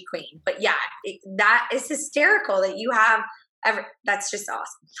spreadsheet queen. But yeah, that is hysterical that you have that's just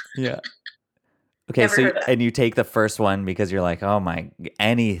awesome. Yeah. Okay, so and you take the first one because you're like, oh my,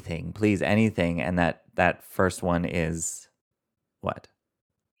 anything, please, anything. And that first one is what?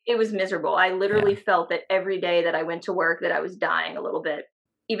 It was miserable. I literally felt that every day that I went to work that I was dying a little bit,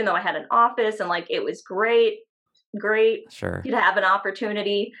 even though I had an office and like it was great sure to have an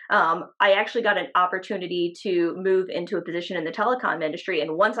opportunity. I actually got an opportunity to move into a position in the telecom industry.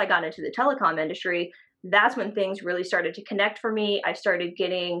 And once I got into the telecom industry, that's when things really started to connect for me. I started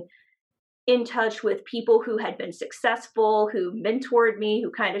getting in touch with people who had been successful, who mentored me,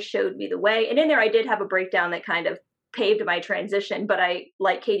 who kind of showed me the way. And in there, I did have a breakdown that kind of paved my transition, but I,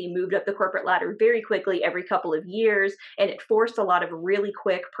 like Caytie, moved up the corporate ladder very quickly every couple of years. And it forced a lot of really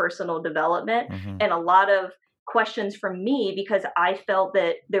quick personal development and a lot of questions from me because I felt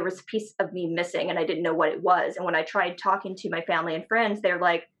that there was a piece of me missing and I didn't know what it was. And when I tried talking to my family and friends, they're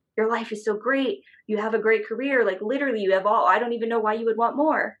like, your life is so great. You have a great career. Like literally you have all, I don't even know why you would want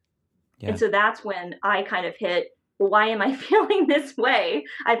more. Yeah. And so that's when I kind of hit, well, why am I feeling this way?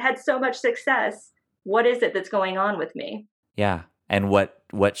 I've had so much success. What is it that's going on with me? Yeah. And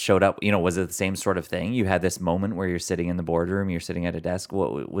what showed up, was it the same sort of thing? You had this moment where you're sitting in the boardroom, you're sitting at a desk.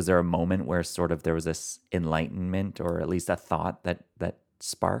 What was there a moment where sort of there was this enlightenment, or at least a thought that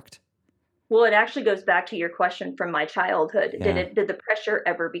sparked? Well, it actually goes back to your question from my childhood. Yeah. Did the pressure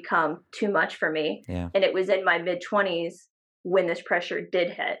ever become too much for me? Yeah. And it was in my mid-20s when this pressure did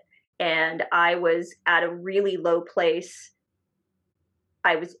hit. And I was at a really low place.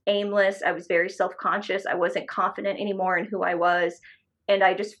 I was aimless. I was very self-conscious. I wasn't confident anymore in who I was. And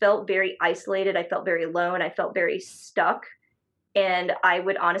I just felt very isolated. I felt very alone. I felt very stuck. And I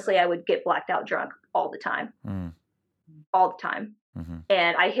would get blacked out drunk all the time. All the time. Mm-hmm.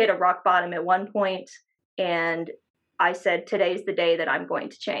 And I hit a rock bottom at one point, and I said, today's the day that I'm going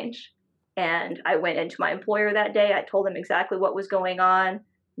to change. And I went into my employer that day. I told him exactly what was going on.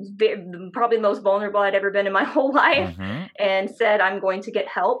 Probably the most vulnerable I'd ever been in my whole life, and said, I'm going to get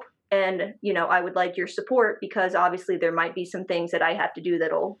help. And, I would like your support, because obviously there might be some things that I have to do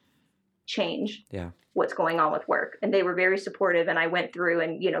that'll change what's going on with work. And they were very supportive, and I went through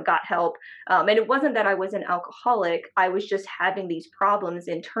and got help, and it wasn't that I was an alcoholic. I was just having these problems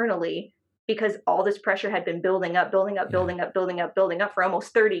internally because all this pressure had been building up for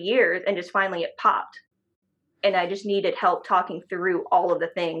almost 30 years, and just finally it popped. And I just needed help talking through all of the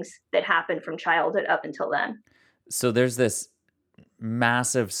things that happened from childhood up until then. So there's this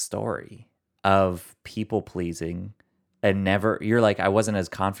massive story of people pleasing. And you're like, I wasn't as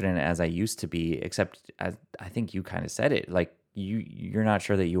confident as I used to be, except I think you kind of said it. Like you're not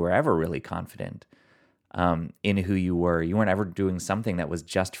sure that you were ever really confident in who you were. You weren't ever doing something that was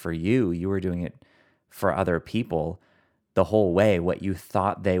just for you. You were doing it for other people the whole way, what you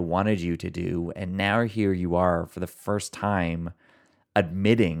thought they wanted you to do. And now here you are for the first time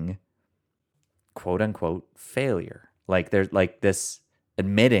admitting, quote unquote, failure. Like there's like this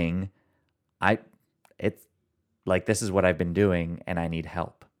admitting, this is what I've been doing and I need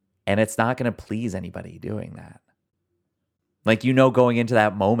help. And it's not going to please anybody doing that. Like, going into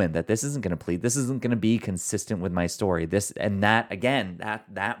that moment that this isn't going to please, this isn't going to be consistent with my story. This and that, again,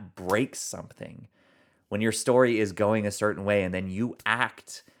 that breaks something. When your story is going a certain way and then you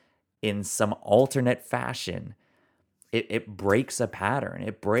act in some alternate fashion, it breaks a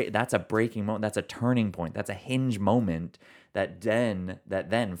pattern. That's a breaking moment. That's a turning point. That's a hinge moment that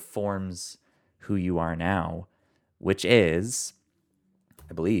then forms who you are now. Which is,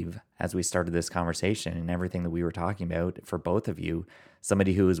 I believe, as we started this conversation and everything that we were talking about for both of you,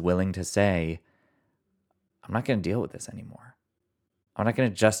 somebody who is willing to say, I'm not going to deal with this anymore. I'm not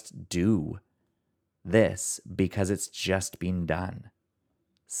going to just do this because it's just been done.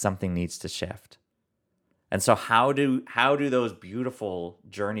 Something needs to shift. And so how do those beautiful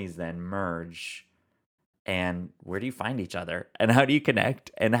journeys then merge? And where do you find each other? And how do you connect?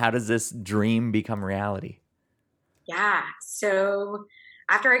 And how does this dream become reality? Yeah. So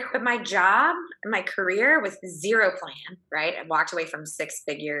after I quit my job, my career with zero plan, right? I walked away from 6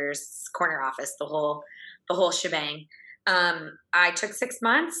 figures, corner office, the whole shebang. I took 6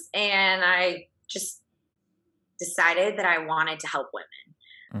 months and I just decided that I wanted to help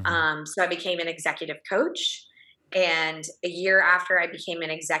women. So I became an executive coach. And a year after I became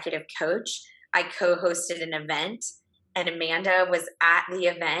an executive coach, I co-hosted an event, and Amanda was at the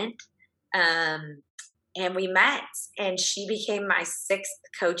event. And we met, and she became my 6th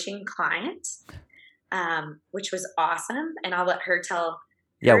coaching client, which was awesome. And I'll let her tell.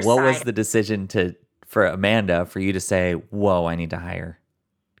 Yeah. What was the decision for Amanda, for you to say, whoa, I need to hire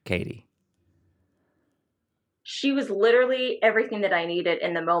Caytie? She was literally everything that I needed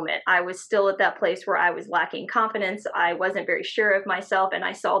in the moment. I was still at that place where I was lacking confidence. I wasn't very sure of myself. And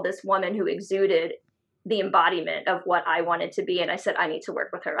I saw this woman who exuded the embodiment of what I wanted to be. And I said, I need to work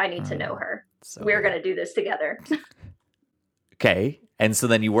with her. I need to know her. So we're going to do this together. Okay. And so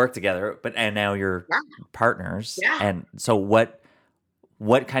then you work together, and now you're partners. Yeah. And so what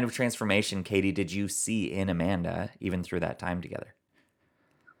kind of transformation, Caytie, did you see in Amanda even through that time together?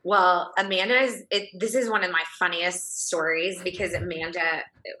 Well, this is one of my funniest stories, because Amanda,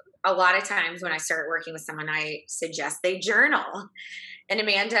 a lot of times when I start working with someone, I suggest they journal. And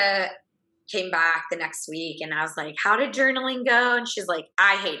Amanda came back the next week and I was like, how did journaling go? And she's like,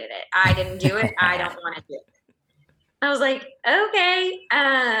 I hated it. I didn't do it. I don't want to do it. I was like, okay.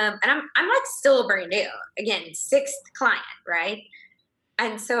 And I'm like still brand new. Again, 6th client, right?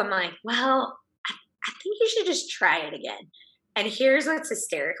 And so I'm like, well, I think you should just try it again. And here's what's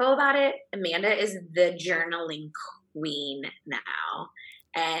hysterical about it. Amanda is the journaling queen now.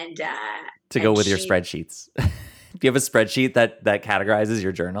 And to go with your spreadsheets. Do you have a spreadsheet that categorizes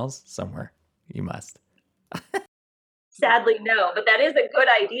your journals somewhere? You must. Sadly, no, but that is a good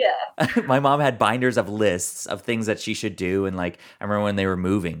idea. My mom had binders of lists of things that she should do. And like, I remember when they were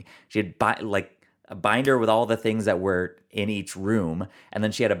moving, she had like a binder with all the things that were in each room. And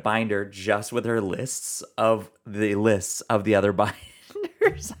then she had a binder just with her lists of the other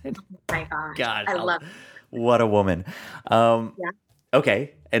binders. Oh my gosh. God, I love it. what a woman. Yeah.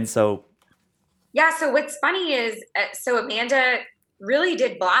 Okay. And so. Yeah. So what's funny is, so Amanda really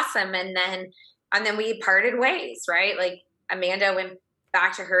did blossom, and then we parted ways, right? Like Amanda went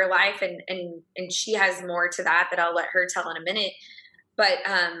back to her life, and she has more to that I'll let her tell in a minute. But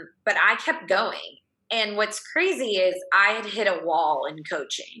I kept going. And what's crazy is I had hit a wall in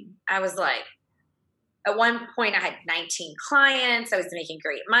coaching. I was like, at one point I had 19 clients. I was making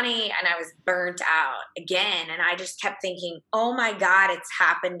great money, and I was burnt out again. And I just kept thinking, oh my God, it's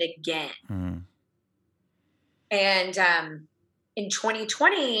happened again. Mm-hmm. And in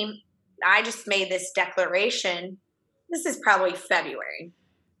 2020, I just made this declaration. This is probably February.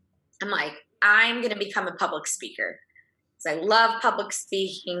 I'm like, I'm going to become a public speaker. Because I love public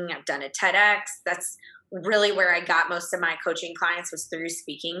speaking. I've done a TEDx. That's really where I got most of my coaching clients, was through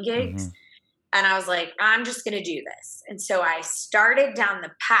speaking gigs. Mm-hmm. And I was like, I'm just going to do this. And so I started down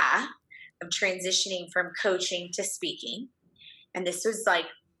the path of transitioning from coaching to speaking. And this was like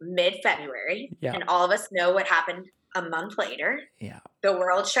mid-February. Yeah. And all of us know what happened a month later. Yeah. The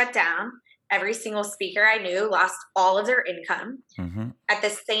world shut down. Every single speaker I knew lost all of their income. Mm-hmm. At the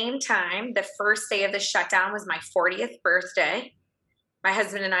same time, the first day of the shutdown was my 40th birthday. My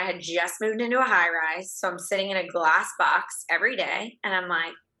husband and I had just moved into a high rise. So I'm sitting in a glass box every day. And I'm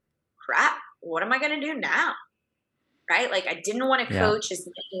like, crap, what am I going to do now? Right? Like, I didn't want to coach as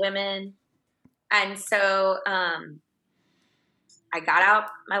many women. And so I got out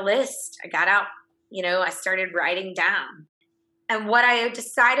my list. I started writing down. And what I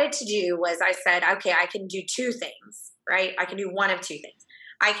decided to do was, I said, okay, I can do two things, right? I can do one of two things.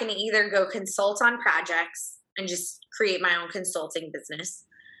 I can either go consult on projects and just create my own consulting business.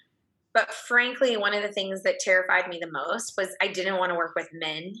 But frankly, one of the things that terrified me the most was I didn't want to work with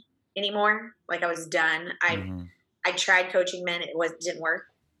men anymore. Like, I was done. I tried coaching men. Didn't work.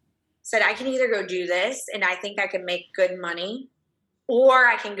 Said, I can either go do this and I think I can make good money, or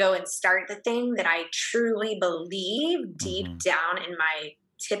I can go and start the thing that I truly believe deep down in my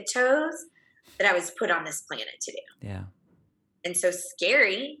tiptoes that I was put on this planet to do. Yeah. And so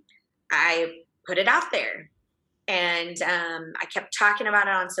scary, I put it out there. And I kept talking about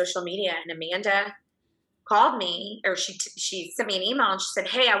it on social media. And Amanda called me, or she sent me an email, and she said,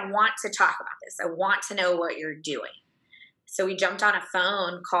 hey, I want to talk about this. I want to know what you're doing. So we jumped on a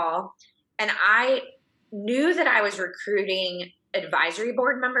phone call, and I knew that I was recruiting advisory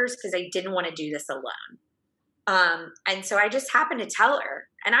board members because I didn't want to do this alone. And so I just happened to tell her,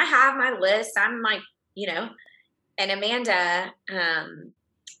 and I have my list. I'm like, and Amanda,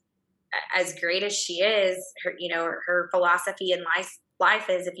 as great as she is, her philosophy in life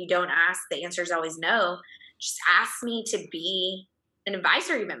is, if you don't ask, the answer is always no. Just asked me to be an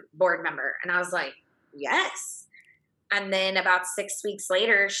advisory board member. And I was like, yes. And then about 6 weeks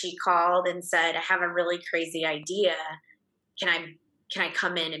later, she called and said, I have a really crazy idea. Can I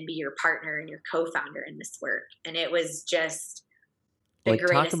come in and be your partner and your co-founder in this work? And it was just the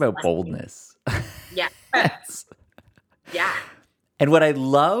greatest. Talk about blessing. boldness. Yeah. Yeah. And what I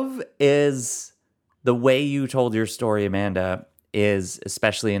love is the way you told your story, Amanda, is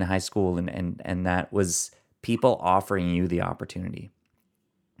especially in high school, and that was people offering you the opportunity.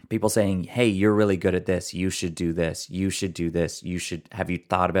 People saying, hey, you're really good at this. You should do this. You should do this. Have you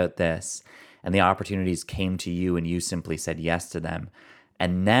thought about this? And the opportunities came to you, and you simply said yes to them.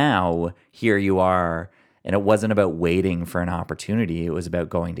 And now here you are. And it wasn't about waiting for an opportunity. It was about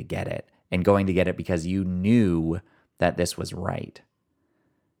going to get it, and going to get it because you knew that this was right.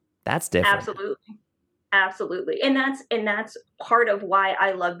 That's different. Absolutely. And that's part of why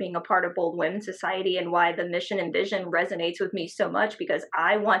I love being a part of Bold Women Society, and why the mission and vision resonates with me so much, because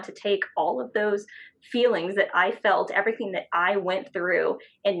I want to take all of those feelings that I felt, everything that I went through,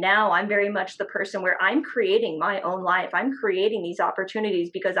 and now I'm very much the person where I'm creating my own life. I'm creating these opportunities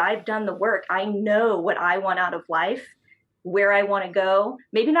because I've done the work. I know what I want out of life, where I want to go,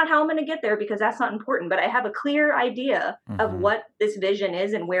 maybe not how I'm going to get there, because that's not important, but I have a clear idea of what this vision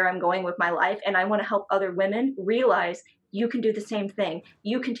is and where I'm going with my life. And I want to help other women realize you can do the same thing.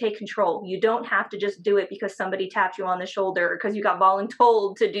 You can take control. You don't have to just do it because somebody tapped you on the shoulder or because you got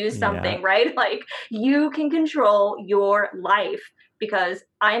voluntold to do something, right? Like, you can control your life, because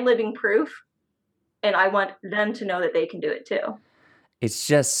I'm living proof, and I want them to know that they can do it too. It's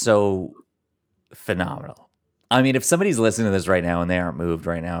just so phenomenal. I mean, if somebody's listening to this right now and they aren't moved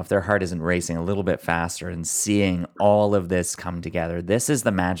right now, if their heart isn't racing a little bit faster and seeing all of this come together, this is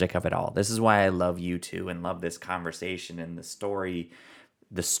the magic of it all. This is why I love you two and love this conversation and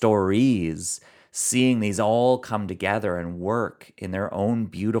the stories, seeing these all come together and work in their own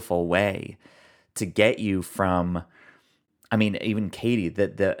beautiful way to get you from, I mean, even Caytie,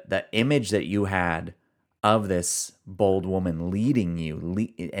 the image that you had of this bold woman leading you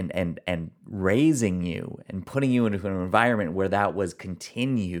and raising you and putting you into an environment where that was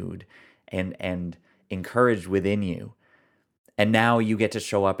continued and encouraged within you. And now you get to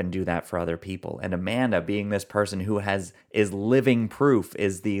show up and do that for other people. And Amanda, being this person who is living proof,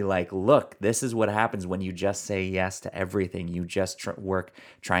 is the like, look, this is what happens when you just say yes to everything. You just work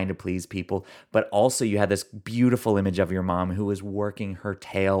trying to please people. But also you had this beautiful image of your mom who was working her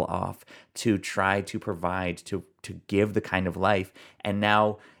tail off to try to provide, to give the kind of life. And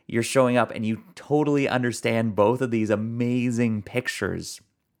now you're showing up and you totally understand both of these amazing pictures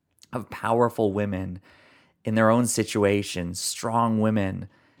of powerful women in their own situations, strong women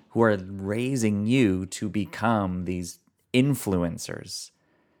who are raising you to become these influencers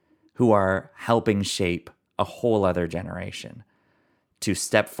who are helping shape a whole other generation to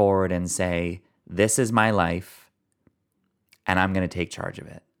step forward and say, this is my life and I'm going to take charge of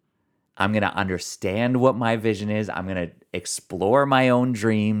it. I'm going to understand what my vision is. I'm going to explore my own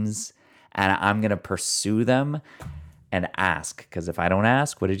dreams and I'm going to pursue them. And ask, because if I don't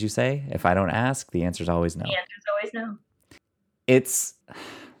ask, what did you say? If I don't ask, the answer's always no. The answer's always no.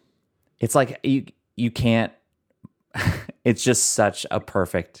 It's like you can't. It's just such a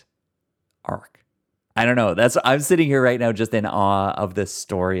perfect arc. I don't know. I'm sitting here right now just in awe of the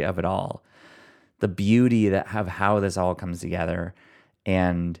story of it all, the beauty of how this all comes together,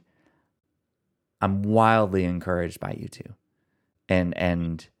 and I'm wildly encouraged by you two,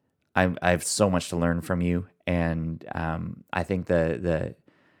 and I have so much to learn from you. And I think the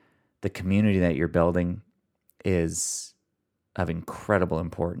community that you're building is of incredible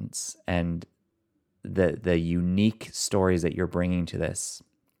importance, and the unique stories that you're bringing to this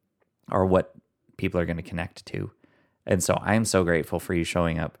are what people are going to connect to. And so I am so grateful for you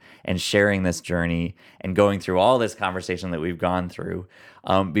showing up and sharing this journey and going through all this conversation that we've gone through.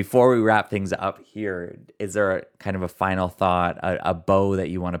 Before we wrap things up here, is there kind of a final thought, a bow that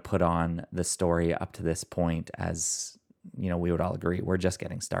you want to put on the story up to this point? As you know, we would all agree, we're just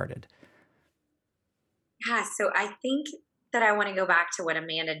getting started. Yeah, so I think that I want to go back to what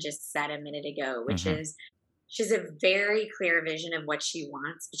Amanda just said a minute ago, which is she has a very clear vision of what she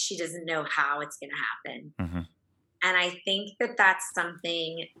wants, but she doesn't know how it's going to happen. And I think that that's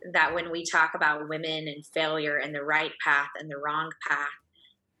something that when we talk about women and failure and the right path and the wrong path,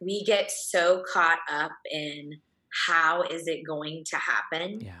 we get so caught up in how is it going to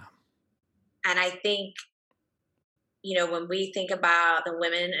happen? Yeah. And I think, you know, when we think about the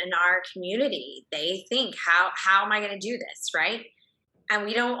women in our community, they think, how am I going to do this? Right. And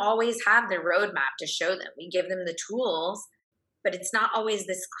we don't always have the roadmap to show them. We give them the tools, but it's not always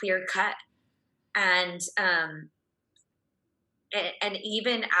this clear cut. And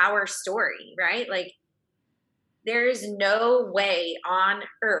even our story, right? Like, there is no way on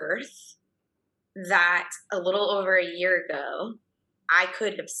earth that a little over a year ago, I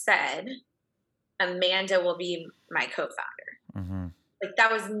could have said, Amanda will be my co-founder. Like,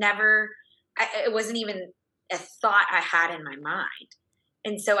 that was never, it wasn't even a thought I had in my mind.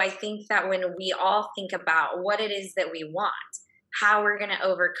 And so I think that when we all think about what it is that we want, how we're going to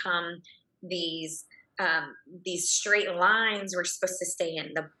overcome these straight lines we're supposed to stay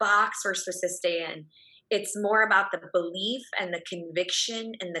in, the box we're supposed to stay in, it's more about the belief and the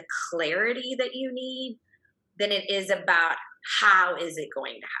conviction and the clarity that you need than it is about how is it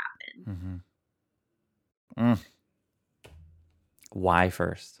going to happen. Why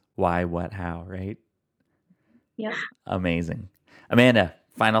first? Why, what, how, right? Yeah. Amazing. Amanda,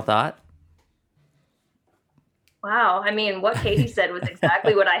 final thought? Wow. I mean, what Caytie said was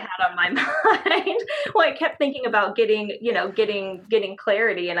exactly what I had on my mind. Well, I kept thinking about getting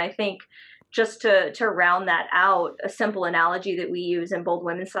clarity. And I think just to round that out, a simple analogy that we use in Bold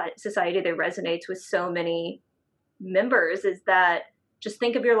Women's Society that resonates with so many members is that just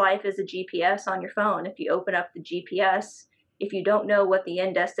think of your life as a GPS on your phone. If you open up the GPS, if you don't know what the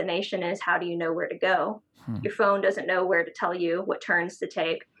end destination is, how do you know where to go? Your phone doesn't know where to tell you what turns to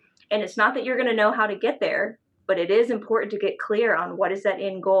take. And it's not that you're going to know how to get there, but it is important to get clear on what is that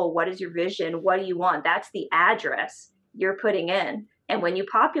end goal? What is your vision? What do you want? That's the address you're putting in. And when you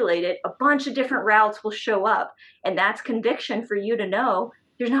populate it, a bunch of different routes will show up. And that's conviction for you to know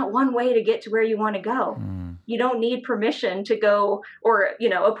there's not one way to get to where you want to go. You don't need permission to go or,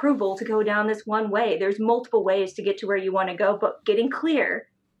 approval to go down this one way. There's multiple ways to get to where you want to go, but getting clear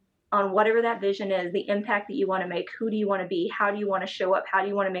on whatever that vision is, the impact that you want to make, who do you want to be, how do you want to show up, how do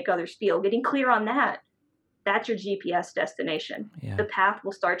you want to make others feel, getting clear on that. That's your GPS destination. Yeah. The path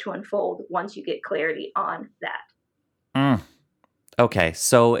will start to unfold once you get clarity on that. Okay,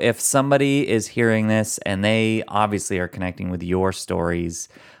 so if somebody is hearing this and they obviously are connecting with your stories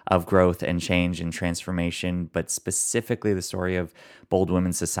of growth and change and transformation, but specifically the story of Bold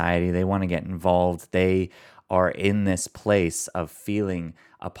Women's Society, they want to get involved. They are in this place of feeling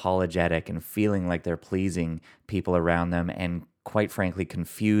apologetic and feeling like they're pleasing people around them and quite frankly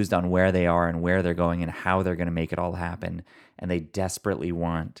confused on where they are and where they're going and how they're going to make it all happen. And they desperately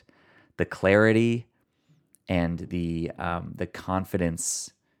want the clarity and the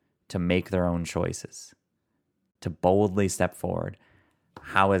confidence to make their own choices, to boldly step forward.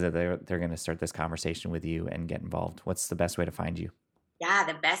 How is it they're going to start this conversation with you and get involved? What's the best way to find you? Yeah,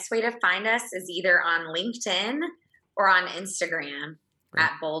 the best way to find us is either on LinkedIn or on Instagram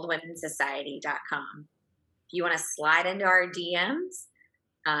at boldwomensociety.com. If you want to slide into our DMs,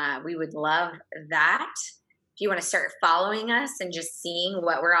 we would love that. If you want to start following us and just seeing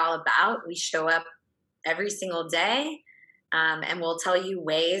what we're all about, we show up every single day, and we'll tell you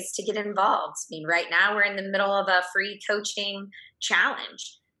ways to get involved. I mean, right now we're in the middle of a free coaching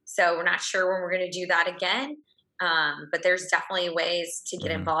challenge, so we're not sure when we're going to do that again, but there's definitely ways to get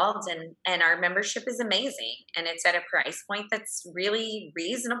involved, and our membership is amazing, and it's at a price point that's really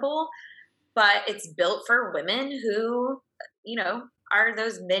reasonable, but it's built for women who, are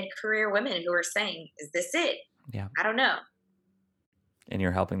those mid-career women who are saying, is this it? Yeah. I don't know. And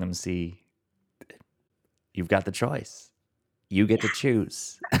you're helping them see you've got the choice. You get to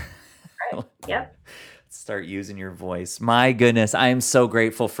choose. Right. Yep. Start using your voice. My goodness, I am so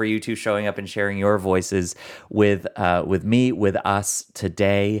grateful for you two showing up and sharing your voices with me, with us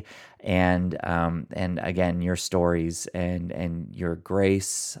today, and again, your stories and your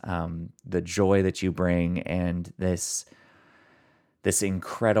grace, the joy that you bring, and this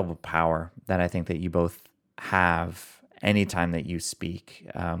incredible power that I think that you both have. Anytime that you speak,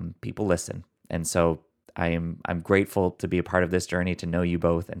 people listen, and so I'm grateful to be a part of this journey, to know you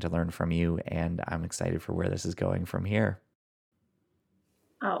both and to learn from you, and I'm excited for where this is going from here.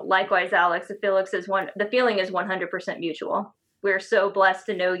 Oh, likewise, Alex. The feeling is 100% mutual. We're so blessed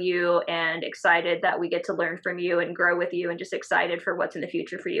to know you and excited that we get to learn from you and grow with you, and just excited for what's in the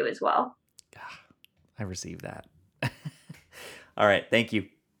future for you as well. I received that. All right. Thank you.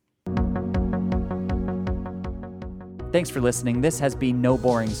 Thanks for listening. This has been No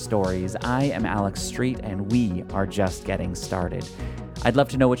Boring Stories. I am Alex Street, and we are just getting started. I'd love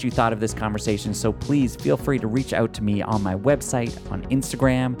to know what you thought of this conversation, so please feel free to reach out to me on my website, on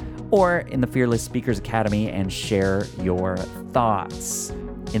Instagram, or in the Fearless Speakers Academy and share your thoughts.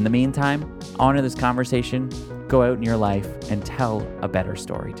 In the meantime, honor this conversation, go out in your life, and tell a better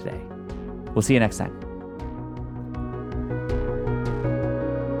story today. We'll see you next time.